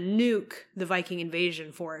was going to nuke the Viking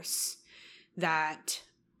invasion force that,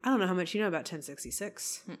 I don't know how much you know about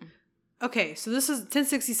 1066. Okay, so this is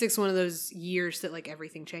 1066, one of those years that like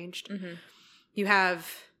everything changed. You have,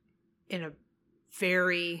 in a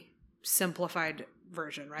very simplified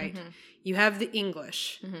version, right? You have the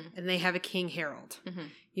English, and they have a King Harold.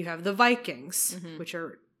 You have the Vikings, which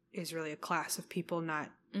is really a class of people, not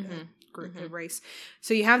a race.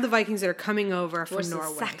 So you have the Vikings that are coming over from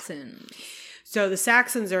Norway. The Saxons. So the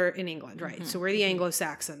Saxons are in England, right? So we're the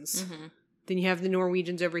Anglo-Saxons. Then you have the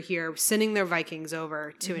Norwegians over here sending their Vikings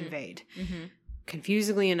over to invade.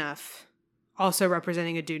 confusingly enough, also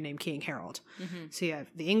representing a dude named King Harold. So you have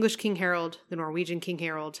the English King Harold, the Norwegian King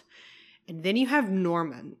Harold, and then you have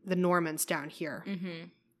the Normans down here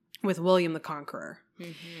with William the Conqueror.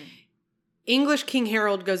 English King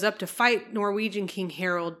Harold goes up to fight Norwegian King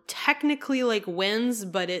Harold, technically like wins,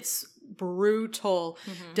 but it's brutal.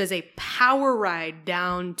 Does a power ride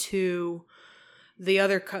down to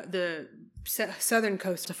the southern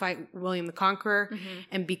coast to fight William the Conqueror.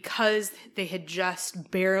 And because they had just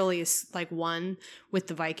barely like won with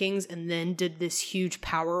the Vikings and then did this huge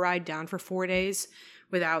power ride down for 4 days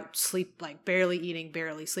without sleep, like barely eating,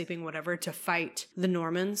 barely sleeping, whatever, to fight the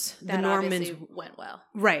Normans. That the Normans obviously went well.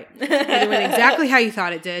 Right. It went exactly how you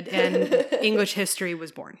thought it did, and English history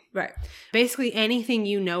was born. Right. Basically, anything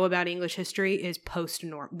you know about English history is post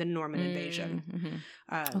the Norman invasion.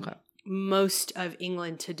 Okay. Most of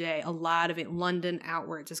England today, a lot of it, London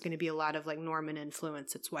outwards, is going to be a lot of like Norman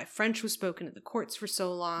influence. It's why French was spoken at the courts for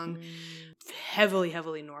so long. Heavily,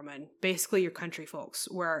 heavily Norman. Basically, your country folks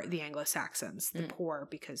were the Anglo-Saxons, the poor,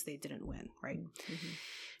 because they didn't win, right?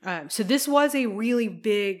 So this was a really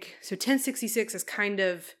big, so 1066 is kind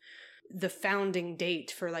of the founding date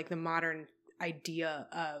for like the modern idea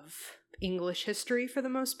of English history for the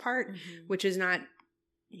most part, which is not,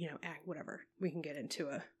 whatever. We can get into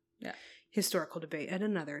a historical debate at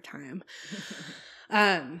another time.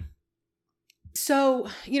 So,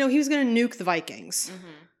 he was going to nuke the Vikings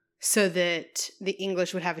so that the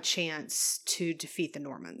English would have a chance to defeat the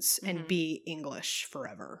Normans and be English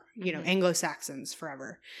forever, Anglo-Saxons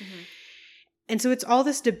forever. And so it's all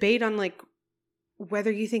this debate on like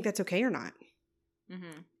whether you think that's okay or not.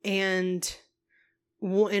 And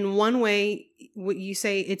in one way, what you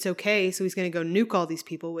say it's okay, so he's going to go nuke all these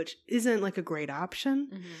people, which isn't like a great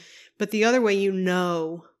option. But the other way,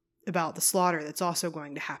 about the slaughter that's also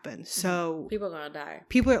going to happen. So people are going to die.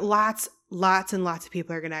 Lots and lots of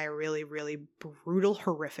people are going to die a really, really brutal,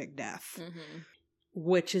 horrific death,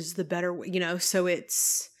 which is the better way, so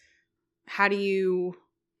it's, how do you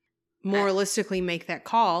moralistically make that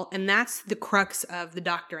call? And that's the crux of The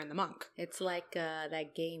Doctor and the Monk. It's like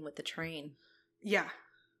that game with the train. Yeah.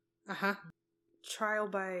 Trial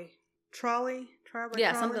by trolley?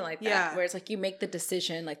 Yeah, something like that. Yeah. Where it's like you make the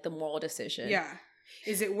decision, like the moral decision. Yeah.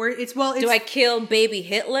 Is it where it's do I kill baby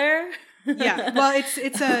Hitler? Yeah. Well,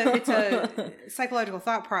 it's a psychological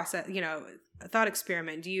thought process, a thought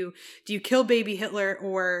experiment. Do you kill baby Hitler,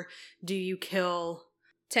 or do you kill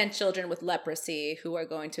 10 children with leprosy who are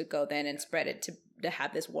going to go then and spread it to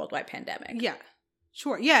have this worldwide pandemic? Yeah.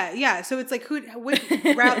 Sure. Yeah. So it's like, what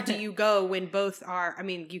route do you go when both are? I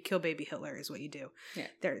mean, you kill baby Hitler is what you do. Yeah.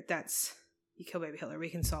 You kill baby Hitler. We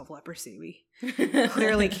can solve leprosy. We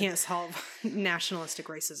clearly can't solve nationalistic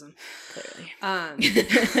racism. Clearly.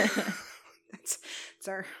 It's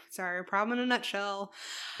our problem in a nutshell.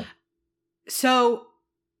 So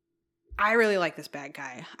I really like this bad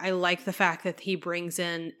guy. I like the fact that he brings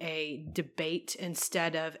in a debate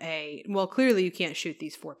instead of clearly you can't shoot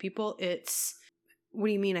these 4 people. It's, what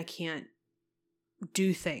do you mean I can't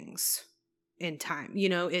do things in time?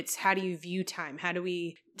 It's, how do you view time? How do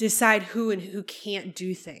we decide who and who can't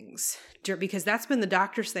do things? Because that's been the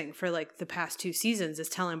Doctor's thing for like the past 2 seasons, is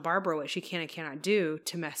telling Barbara what she can and cannot do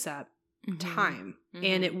to mess up time.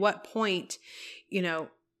 And at what point,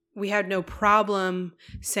 we had no problem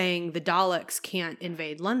saying the Daleks can't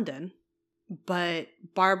invade London, but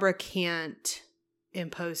Barbara can't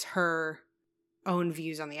impose her own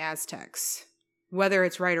views on the Aztecs. Whether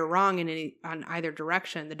it's right or wrong on either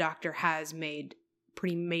direction, the Doctor has made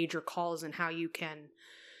pretty major calls in how you can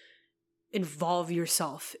involve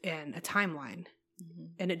yourself in a timeline.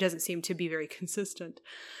 And it doesn't seem to be very consistent.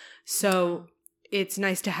 So it's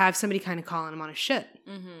nice to have somebody kind of calling him on his shit,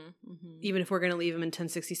 even if we're going to leave him in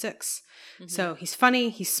 1066. So he's funny,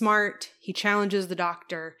 he's smart, he challenges the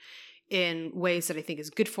Doctor in ways that I think is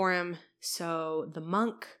good for him. So the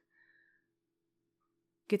Monk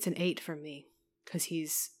gets an 8 from me. Because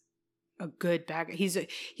he's a good bad guy. He's a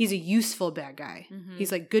useful bad guy.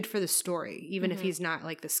 He's like good for the story, even if he's not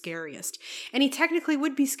like the scariest. And he technically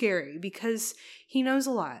would be scary because he knows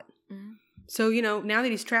a lot. So, now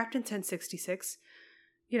that he's trapped in 1066,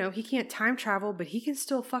 he can't time travel, but he can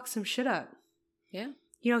still fuck some shit up. Yeah.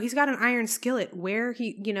 He's got an iron skillet where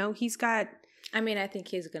he's got... I mean, I think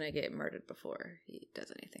he's going to get murdered before he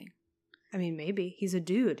does anything. I mean, maybe. He's a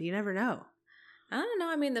dude. You never know. I don't know.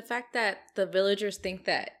 I mean, the fact that the villagers think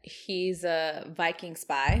that he's a Viking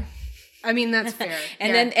spy. I mean, that's fair.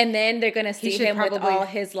 and then they're going to see him with all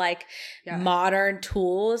his modern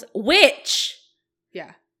tools, which...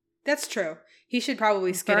 Yeah, that's true. He should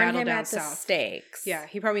probably skedaddle burn him down at south. The stakes. Yeah,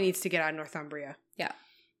 he probably needs to get out of Northumbria. Yeah.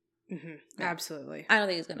 Mm-hmm. Absolutely. I don't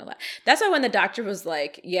think he's gonna let. That's why when the doctor was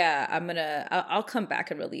like, "Yeah, I'll come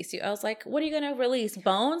back and release you," I was like, "What are you gonna release?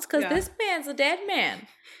 Bones? Because this man's a dead man.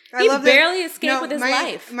 He barely escaped with his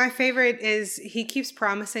life." My favorite is he keeps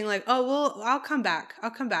promising like, "Oh, well, I'll come back. I'll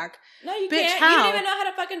come back." No, you Bitch, can't. how? You don't even know how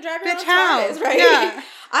to fucking drive your own how? TARDIS, right? Yeah.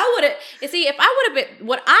 I would have. You see, if I would have been,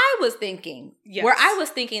 what I was thinking, Yes. where I was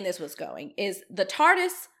thinking this was going, is the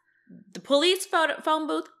TARDIS. The police phone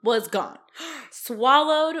booth was gone,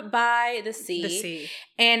 swallowed by the sea. The sea.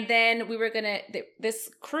 And then we were this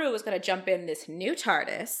crew was gonna jump in this new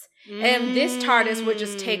TARDIS, and this TARDIS would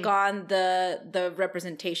just take on the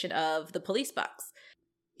representation of the police box.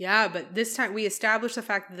 Yeah, but this time we established the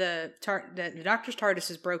fact that the Doctor's TARDIS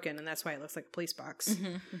is broken, and that's why it looks like a police box.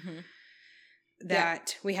 Mm-hmm, mm-hmm.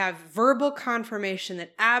 That we have verbal confirmation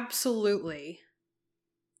that absolutely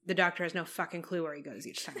the Doctor has no fucking clue where he goes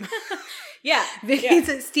each time. Yeah.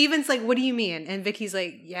 Steven's like, "What do you mean?" And Vicky's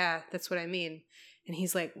like, "Yeah, that's what I mean." And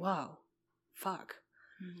he's like, "Whoa, fuck."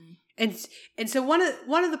 Mm-hmm. And so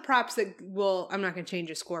one of the props that, well, I'm not going to change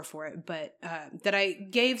your score for it, but that I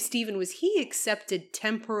gave Steven was he accepted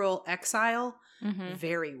temporal exile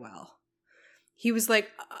very well. He was like,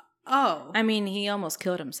 "Oh." I mean, he almost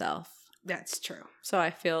killed himself. That's true. So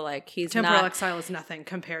I feel like he's temporal exile is nothing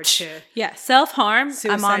compared to self-harm.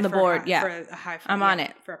 I'm on the board. For a high five, I'm on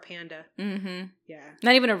it for a panda. Mm-hmm. Yeah,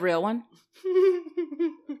 not even a real one.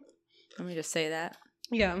 Let me just say that.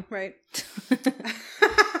 Yeah, right. And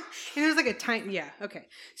there's like a tiny. Yeah, okay.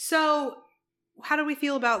 So, how do we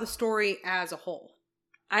feel about the story as a whole?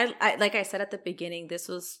 I like I said at the beginning, this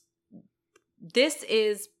is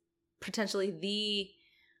potentially the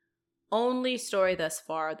only story thus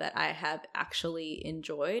far that I have actually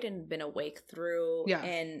enjoyed and been awake through,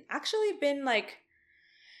 and actually been like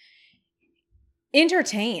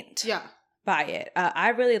entertained by it. I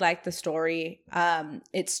really liked the story.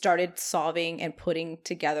 It started solving and putting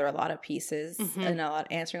together a lot of pieces and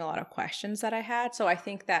answering a lot of questions that I had. So I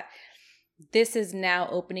think that this is now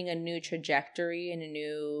opening a new trajectory and a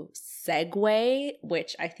new segue,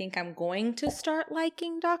 which I think I'm going to start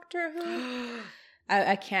liking Doctor Who.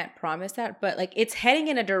 I can't promise that, but like it's heading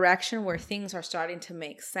in a direction where things are starting to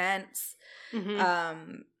make sense.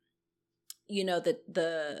 Mm-hmm. You know,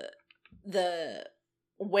 the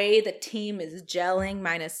way the team is gelling,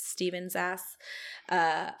 minus Steven's ass,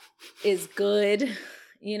 is good.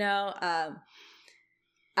 You know,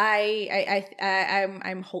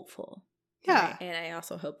 I'm hopeful. Yeah, and I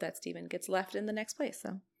also hope that Steven gets left in the next place.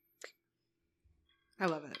 So. I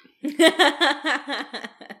love it.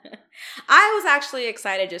 I was actually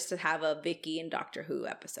excited just to have a Vicky and Doctor Who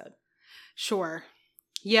episode. Sure.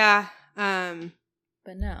 Yeah.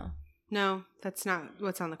 But no. No, that's not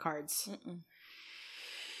what's on the cards. Mm-mm.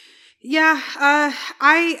 Yeah.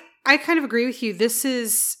 I kind of agree with you. This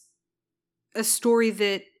is a story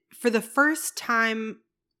that for the first time,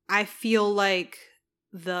 I feel like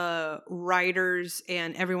the writers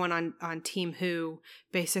and everyone on Team Who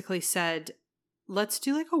basically said, let's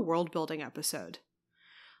do like a world building episode.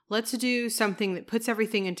 Let's do something that puts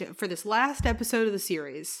everything into, for this last episode of the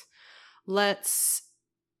series, let's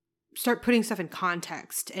start putting stuff in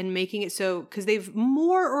context and making it so, because they've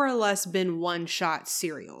more or less been one-shot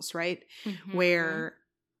serials, right? Mm-hmm. Where...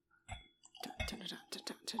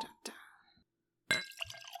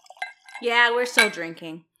 Yeah, we're still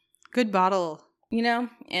drinking. Good bottle. You know,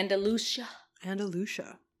 Andalusia.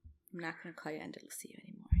 Andalusia. I'm not going to call you Andalusia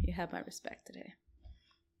anymore. You have my respect today.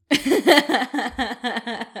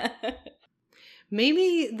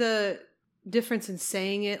 Maybe the difference in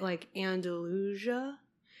saying it like Andalusia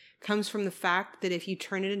comes from the fact that if you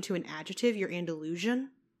turn it into an adjective, you're Andalusian.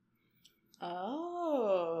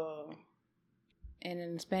 Oh. And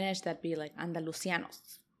in Spanish, that'd be like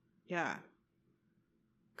Andalusianos. Yeah.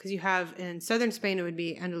 Because you have, in southern Spain, it would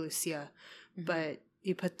be Andalusia, but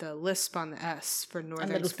you put the lisp on the S for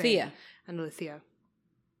northern Spain. Andalusia.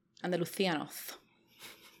 Andalusianos.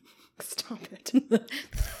 Stop it.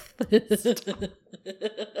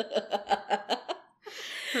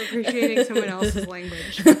 For appreciating someone else's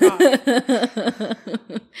language.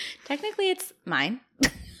 Technically, it's mine.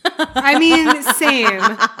 I mean,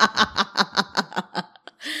 same.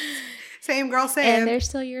 Same, girl, same. And they're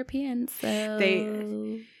still Europeans, so...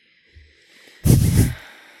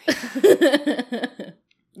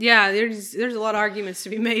 Yeah, there's a lot of arguments to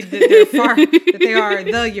be made that that they are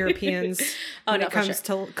the Europeans when it comes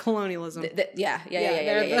to colonialism. They're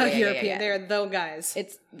the European. They're the guys.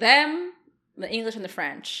 It's them, the English and the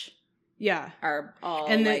French. Yeah, are all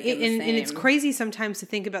and the same. And it's crazy sometimes to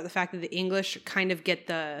think about the fact that the English kind of get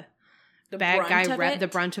the bad guy the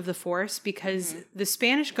brunt of the force, because the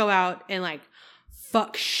Spanish go out and like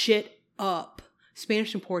fuck shit up.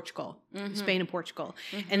 Spanish and Portugal. Spain and Portugal.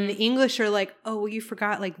 And the English are like, oh, well, you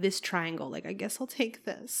forgot like this triangle. Like, I guess I'll take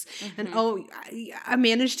this. And oh, I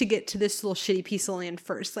managed to get to this little shitty piece of land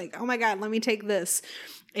first. Like, oh my God, let me take this.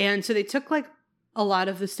 And so they took like a lot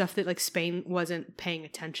of the stuff that like Spain wasn't paying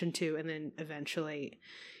attention to, and then eventually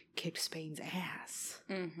kicked Spain's ass.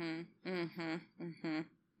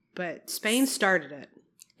 But Spain started it.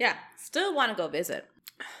 Yeah. Still want to go visit.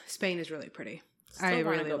 Spain is really pretty. Still I want to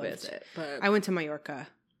really go loved visit. But I went to Mallorca,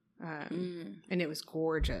 and it was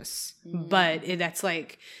gorgeous. But that's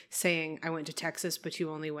like saying I went to Texas, but you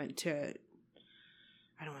only went to,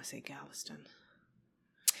 I don't want to say Galveston.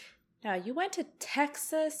 No, you went to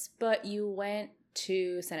Texas, but you went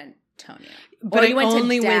to San Antonio. But I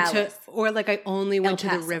only went to, Dallas. or like I only went to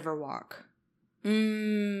the Paso. Riverwalk.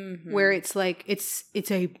 Where it's like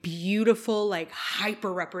it's a beautiful like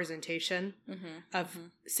hyper representation of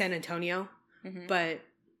San Antonio, but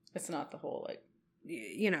it's not the whole like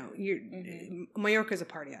you know Mallorca's a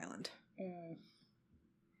party island.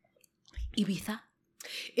 Ibiza.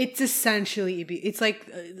 It's essentially Ibiza. It's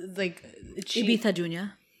like Ibiza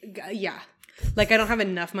Junior. Yeah, like I don't have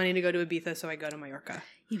enough money to go to Ibiza, so I go to Mallorca.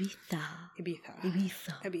 Ibiza.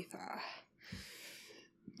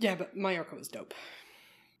 Yeah, but Mallorca was dope.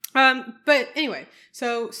 But anyway,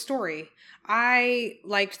 so story. I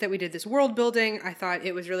liked that we did this world building. I thought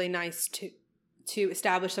it was really nice to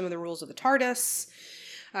establish some of the rules of the TARDIS,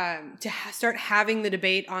 start having the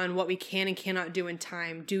debate on what we can and cannot do in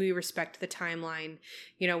time. Do we respect the timeline?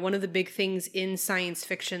 You know, one of the big things in science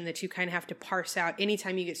fiction that you kind of have to parse out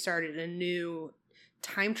anytime you get started a new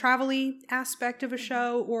time travel-y aspect of a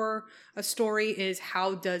show or a story is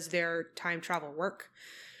how does their time travel work?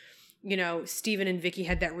 You know, Steven and Vicky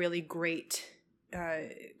had that really great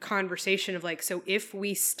conversation of like, so if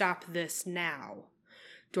we stop this now,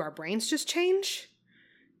 do our brains just change?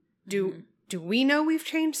 Do we know we've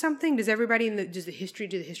changed something? Does everybody do the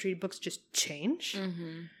history books just change?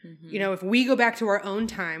 You know, if we go back to our own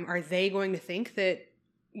time, are they going to think that,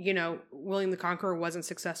 you know, William the Conqueror wasn't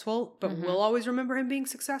successful, but we'll always remember him being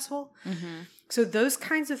successful? So those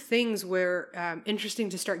kinds of things were interesting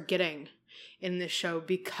to start getting in this show,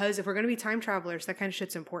 because if we're going to be time travelers, that kind of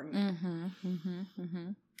shit's important.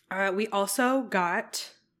 We also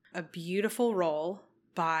got a beautiful role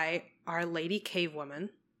by our lady cave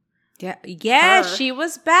woman. Yeah, she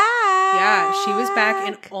was back. Yeah, she was back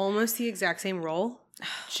in almost the exact same role,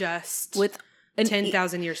 just with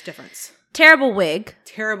 10,000 years difference. Terrible wig.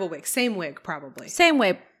 Terrible wig. Same wig, probably. Same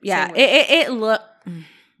wig. Yeah, Same wig. It looked.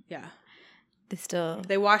 Yeah.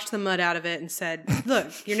 They washed the mud out of it and said,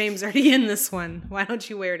 look, your name's already in this one. Why don't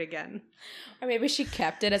you wear it again? Or maybe she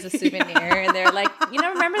kept it as a souvenir and they're like,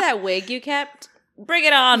 remember that wig you kept? Bring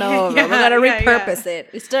it on over. We're going to repurpose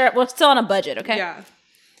it. We're still on a budget, okay? Yeah.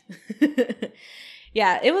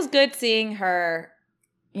 Yeah, it was good seeing her,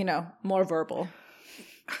 more verbal.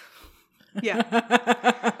 Yeah.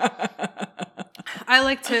 I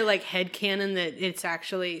like to headcanon that it's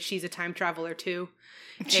actually, she's a time traveler too.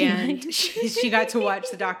 And she got to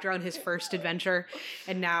watch the Doctor on his first adventure,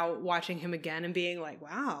 and now watching him again and being like,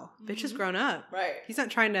 wow, bitch has grown up. Right. He's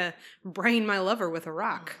not trying to brain my lover with a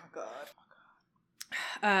rock. Oh my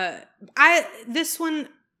God.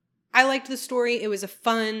 I liked the story. It was a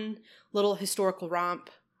fun little historical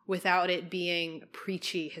romp without it being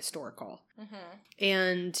preachy historical.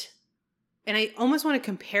 And I almost want to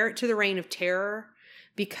compare it to the Reign of Terror,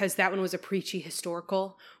 because that one was a preachy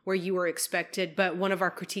historical where you were expected, but one of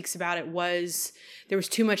our critiques about it was there was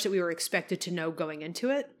too much that we were expected to know going into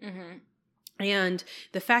it. And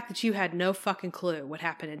the fact that you had no fucking clue what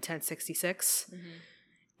happened in 1066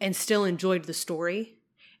 and still enjoyed the story.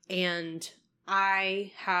 And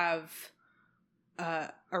I have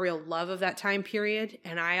a real love of that time period,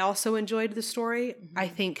 and I also enjoyed the story. I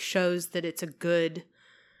think shows that it's a good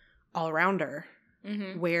all-rounder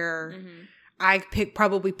where I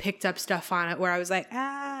probably picked up stuff on it where I was like,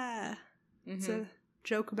 it's a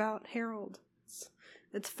joke about Harold.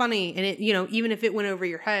 It's funny. And it, even if it went over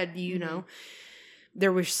your head,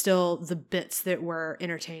 there were still the bits that were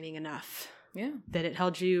entertaining enough. Yeah. That it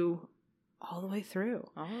held you all the way through.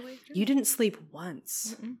 You didn't sleep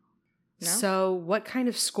once. No. So what kind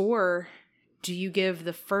of score do you give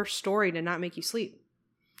the first story to not make you sleep?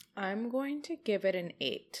 I'm going to give it an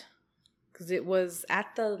 8. Because it was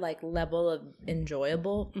at the level of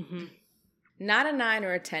enjoyable. Not a 9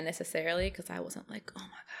 or a 10 necessarily, because I wasn't like, oh my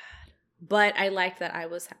God. But I liked that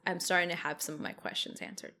I'm starting to have some of my questions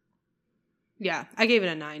answered. Yeah, I gave it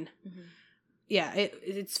a 9. Yeah,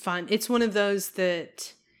 it's fun. It's one of those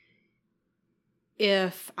that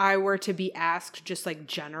if I were to be asked just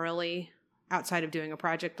generally outside of doing a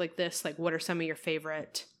project like this, like what are some of your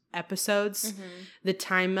favorite episodes? The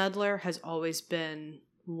Time Meddler has always been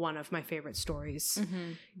one of my favorite stories,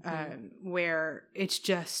 where it's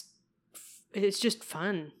just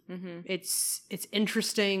fun. It's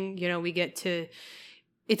interesting. You know, we get to,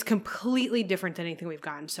 it's completely different than anything we've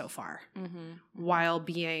gotten so far, while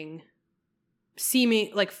being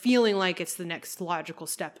feeling like it's the next logical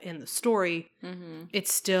step in the story. It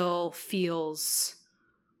still feels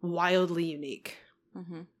wildly unique.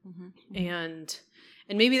 And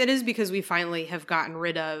maybe that is because we finally have gotten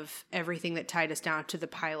rid of everything that tied us down to the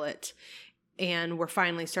pilot, and we're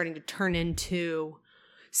finally starting to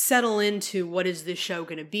settle into what is this show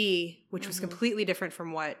going to be, which was completely different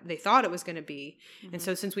from what they thought it was going to be. And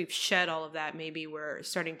so since we've shed all of that, maybe we're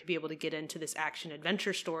starting to be able to get into this action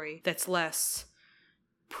adventure story that's less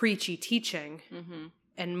preachy teaching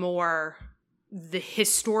and more the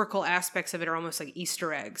historical aspects of it are almost like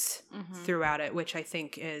Easter eggs throughout it, which I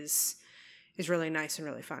think is really nice and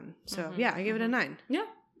really fun. So yeah, I give it a 9. Yeah.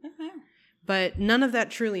 But none of that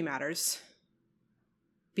truly matters,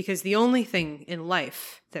 because the only thing in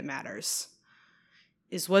life that matters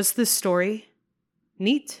is, was this story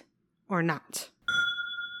neat or not?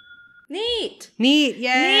 Neat. Neat,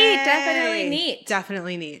 yay! Neat, definitely neat.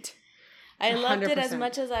 Definitely neat. I loved it as 100%.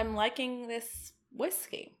 much as I'm liking this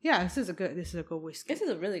whiskey. Yeah, this is a good whiskey. This is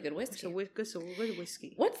a really good whiskey. It's a good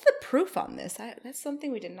whiskey. What's the proof on this? That's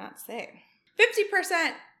something we did not say.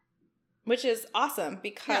 50%, which is awesome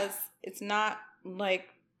because it's not like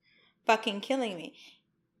fucking killing me.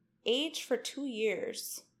 Aged for 2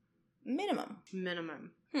 years, minimum.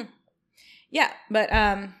 Yeah, but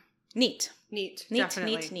neat.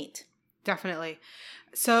 Definitely.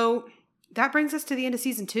 So that brings us to the end of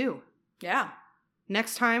season 2. Yeah.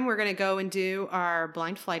 Next time, we're going to go and do our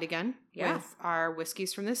blind flight again with our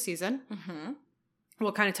whiskeys from this season.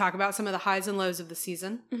 We'll kind of talk about some of the highs and lows of the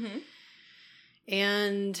season.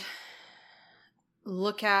 And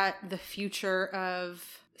look at the future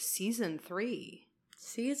of season 3.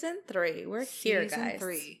 Season 3. We're here, guys. Season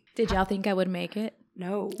 3. Did y'all think I would make it?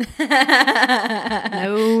 No.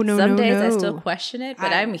 No. Some days I still question it,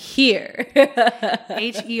 but I'm here. HERE,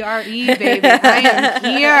 baby. I am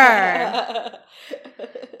here.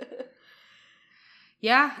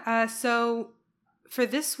 Yeah. So for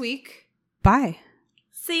this week, bye.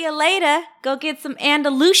 See you later. Go get some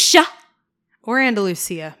Andalusia. Or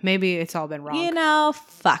Andalusia. Maybe it's all been wrong. You know,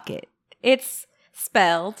 fuck it. It's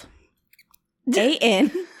spelled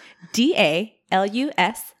ANDALUSIA.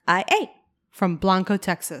 From Blanco,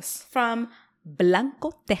 Texas. From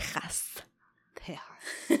Blanco, Texas.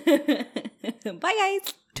 Bye,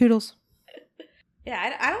 guys. Toodles.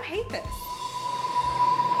 Yeah, I don't hate this.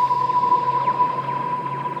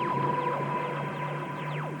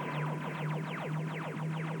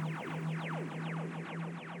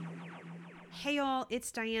 Hey y'all,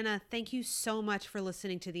 it's Diana. Thank you so much for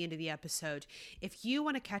listening to the end of the episode. If you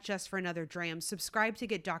want to catch us for another dram, subscribe to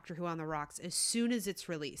get Doctor Who on the Rocks as soon as it's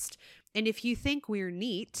released. And if you think we're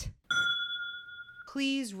neat,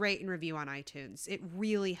 please rate and review on iTunes. It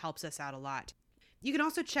really helps us out a lot. You can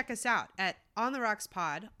also check us out at On the Rocks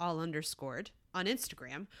Pod, all underscored, on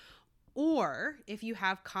Instagram. Or if you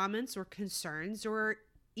have comments or concerns or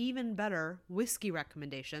even better, whiskey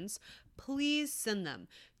recommendations, please send them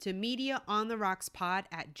to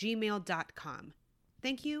mediaontherockspod@gmail.com.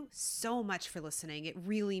 Thank you so much for listening. It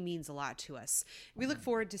really means a lot to us. We look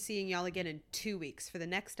forward to seeing y'all again in 2 weeks for the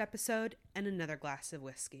next episode and another glass of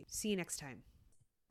whiskey. See you next time.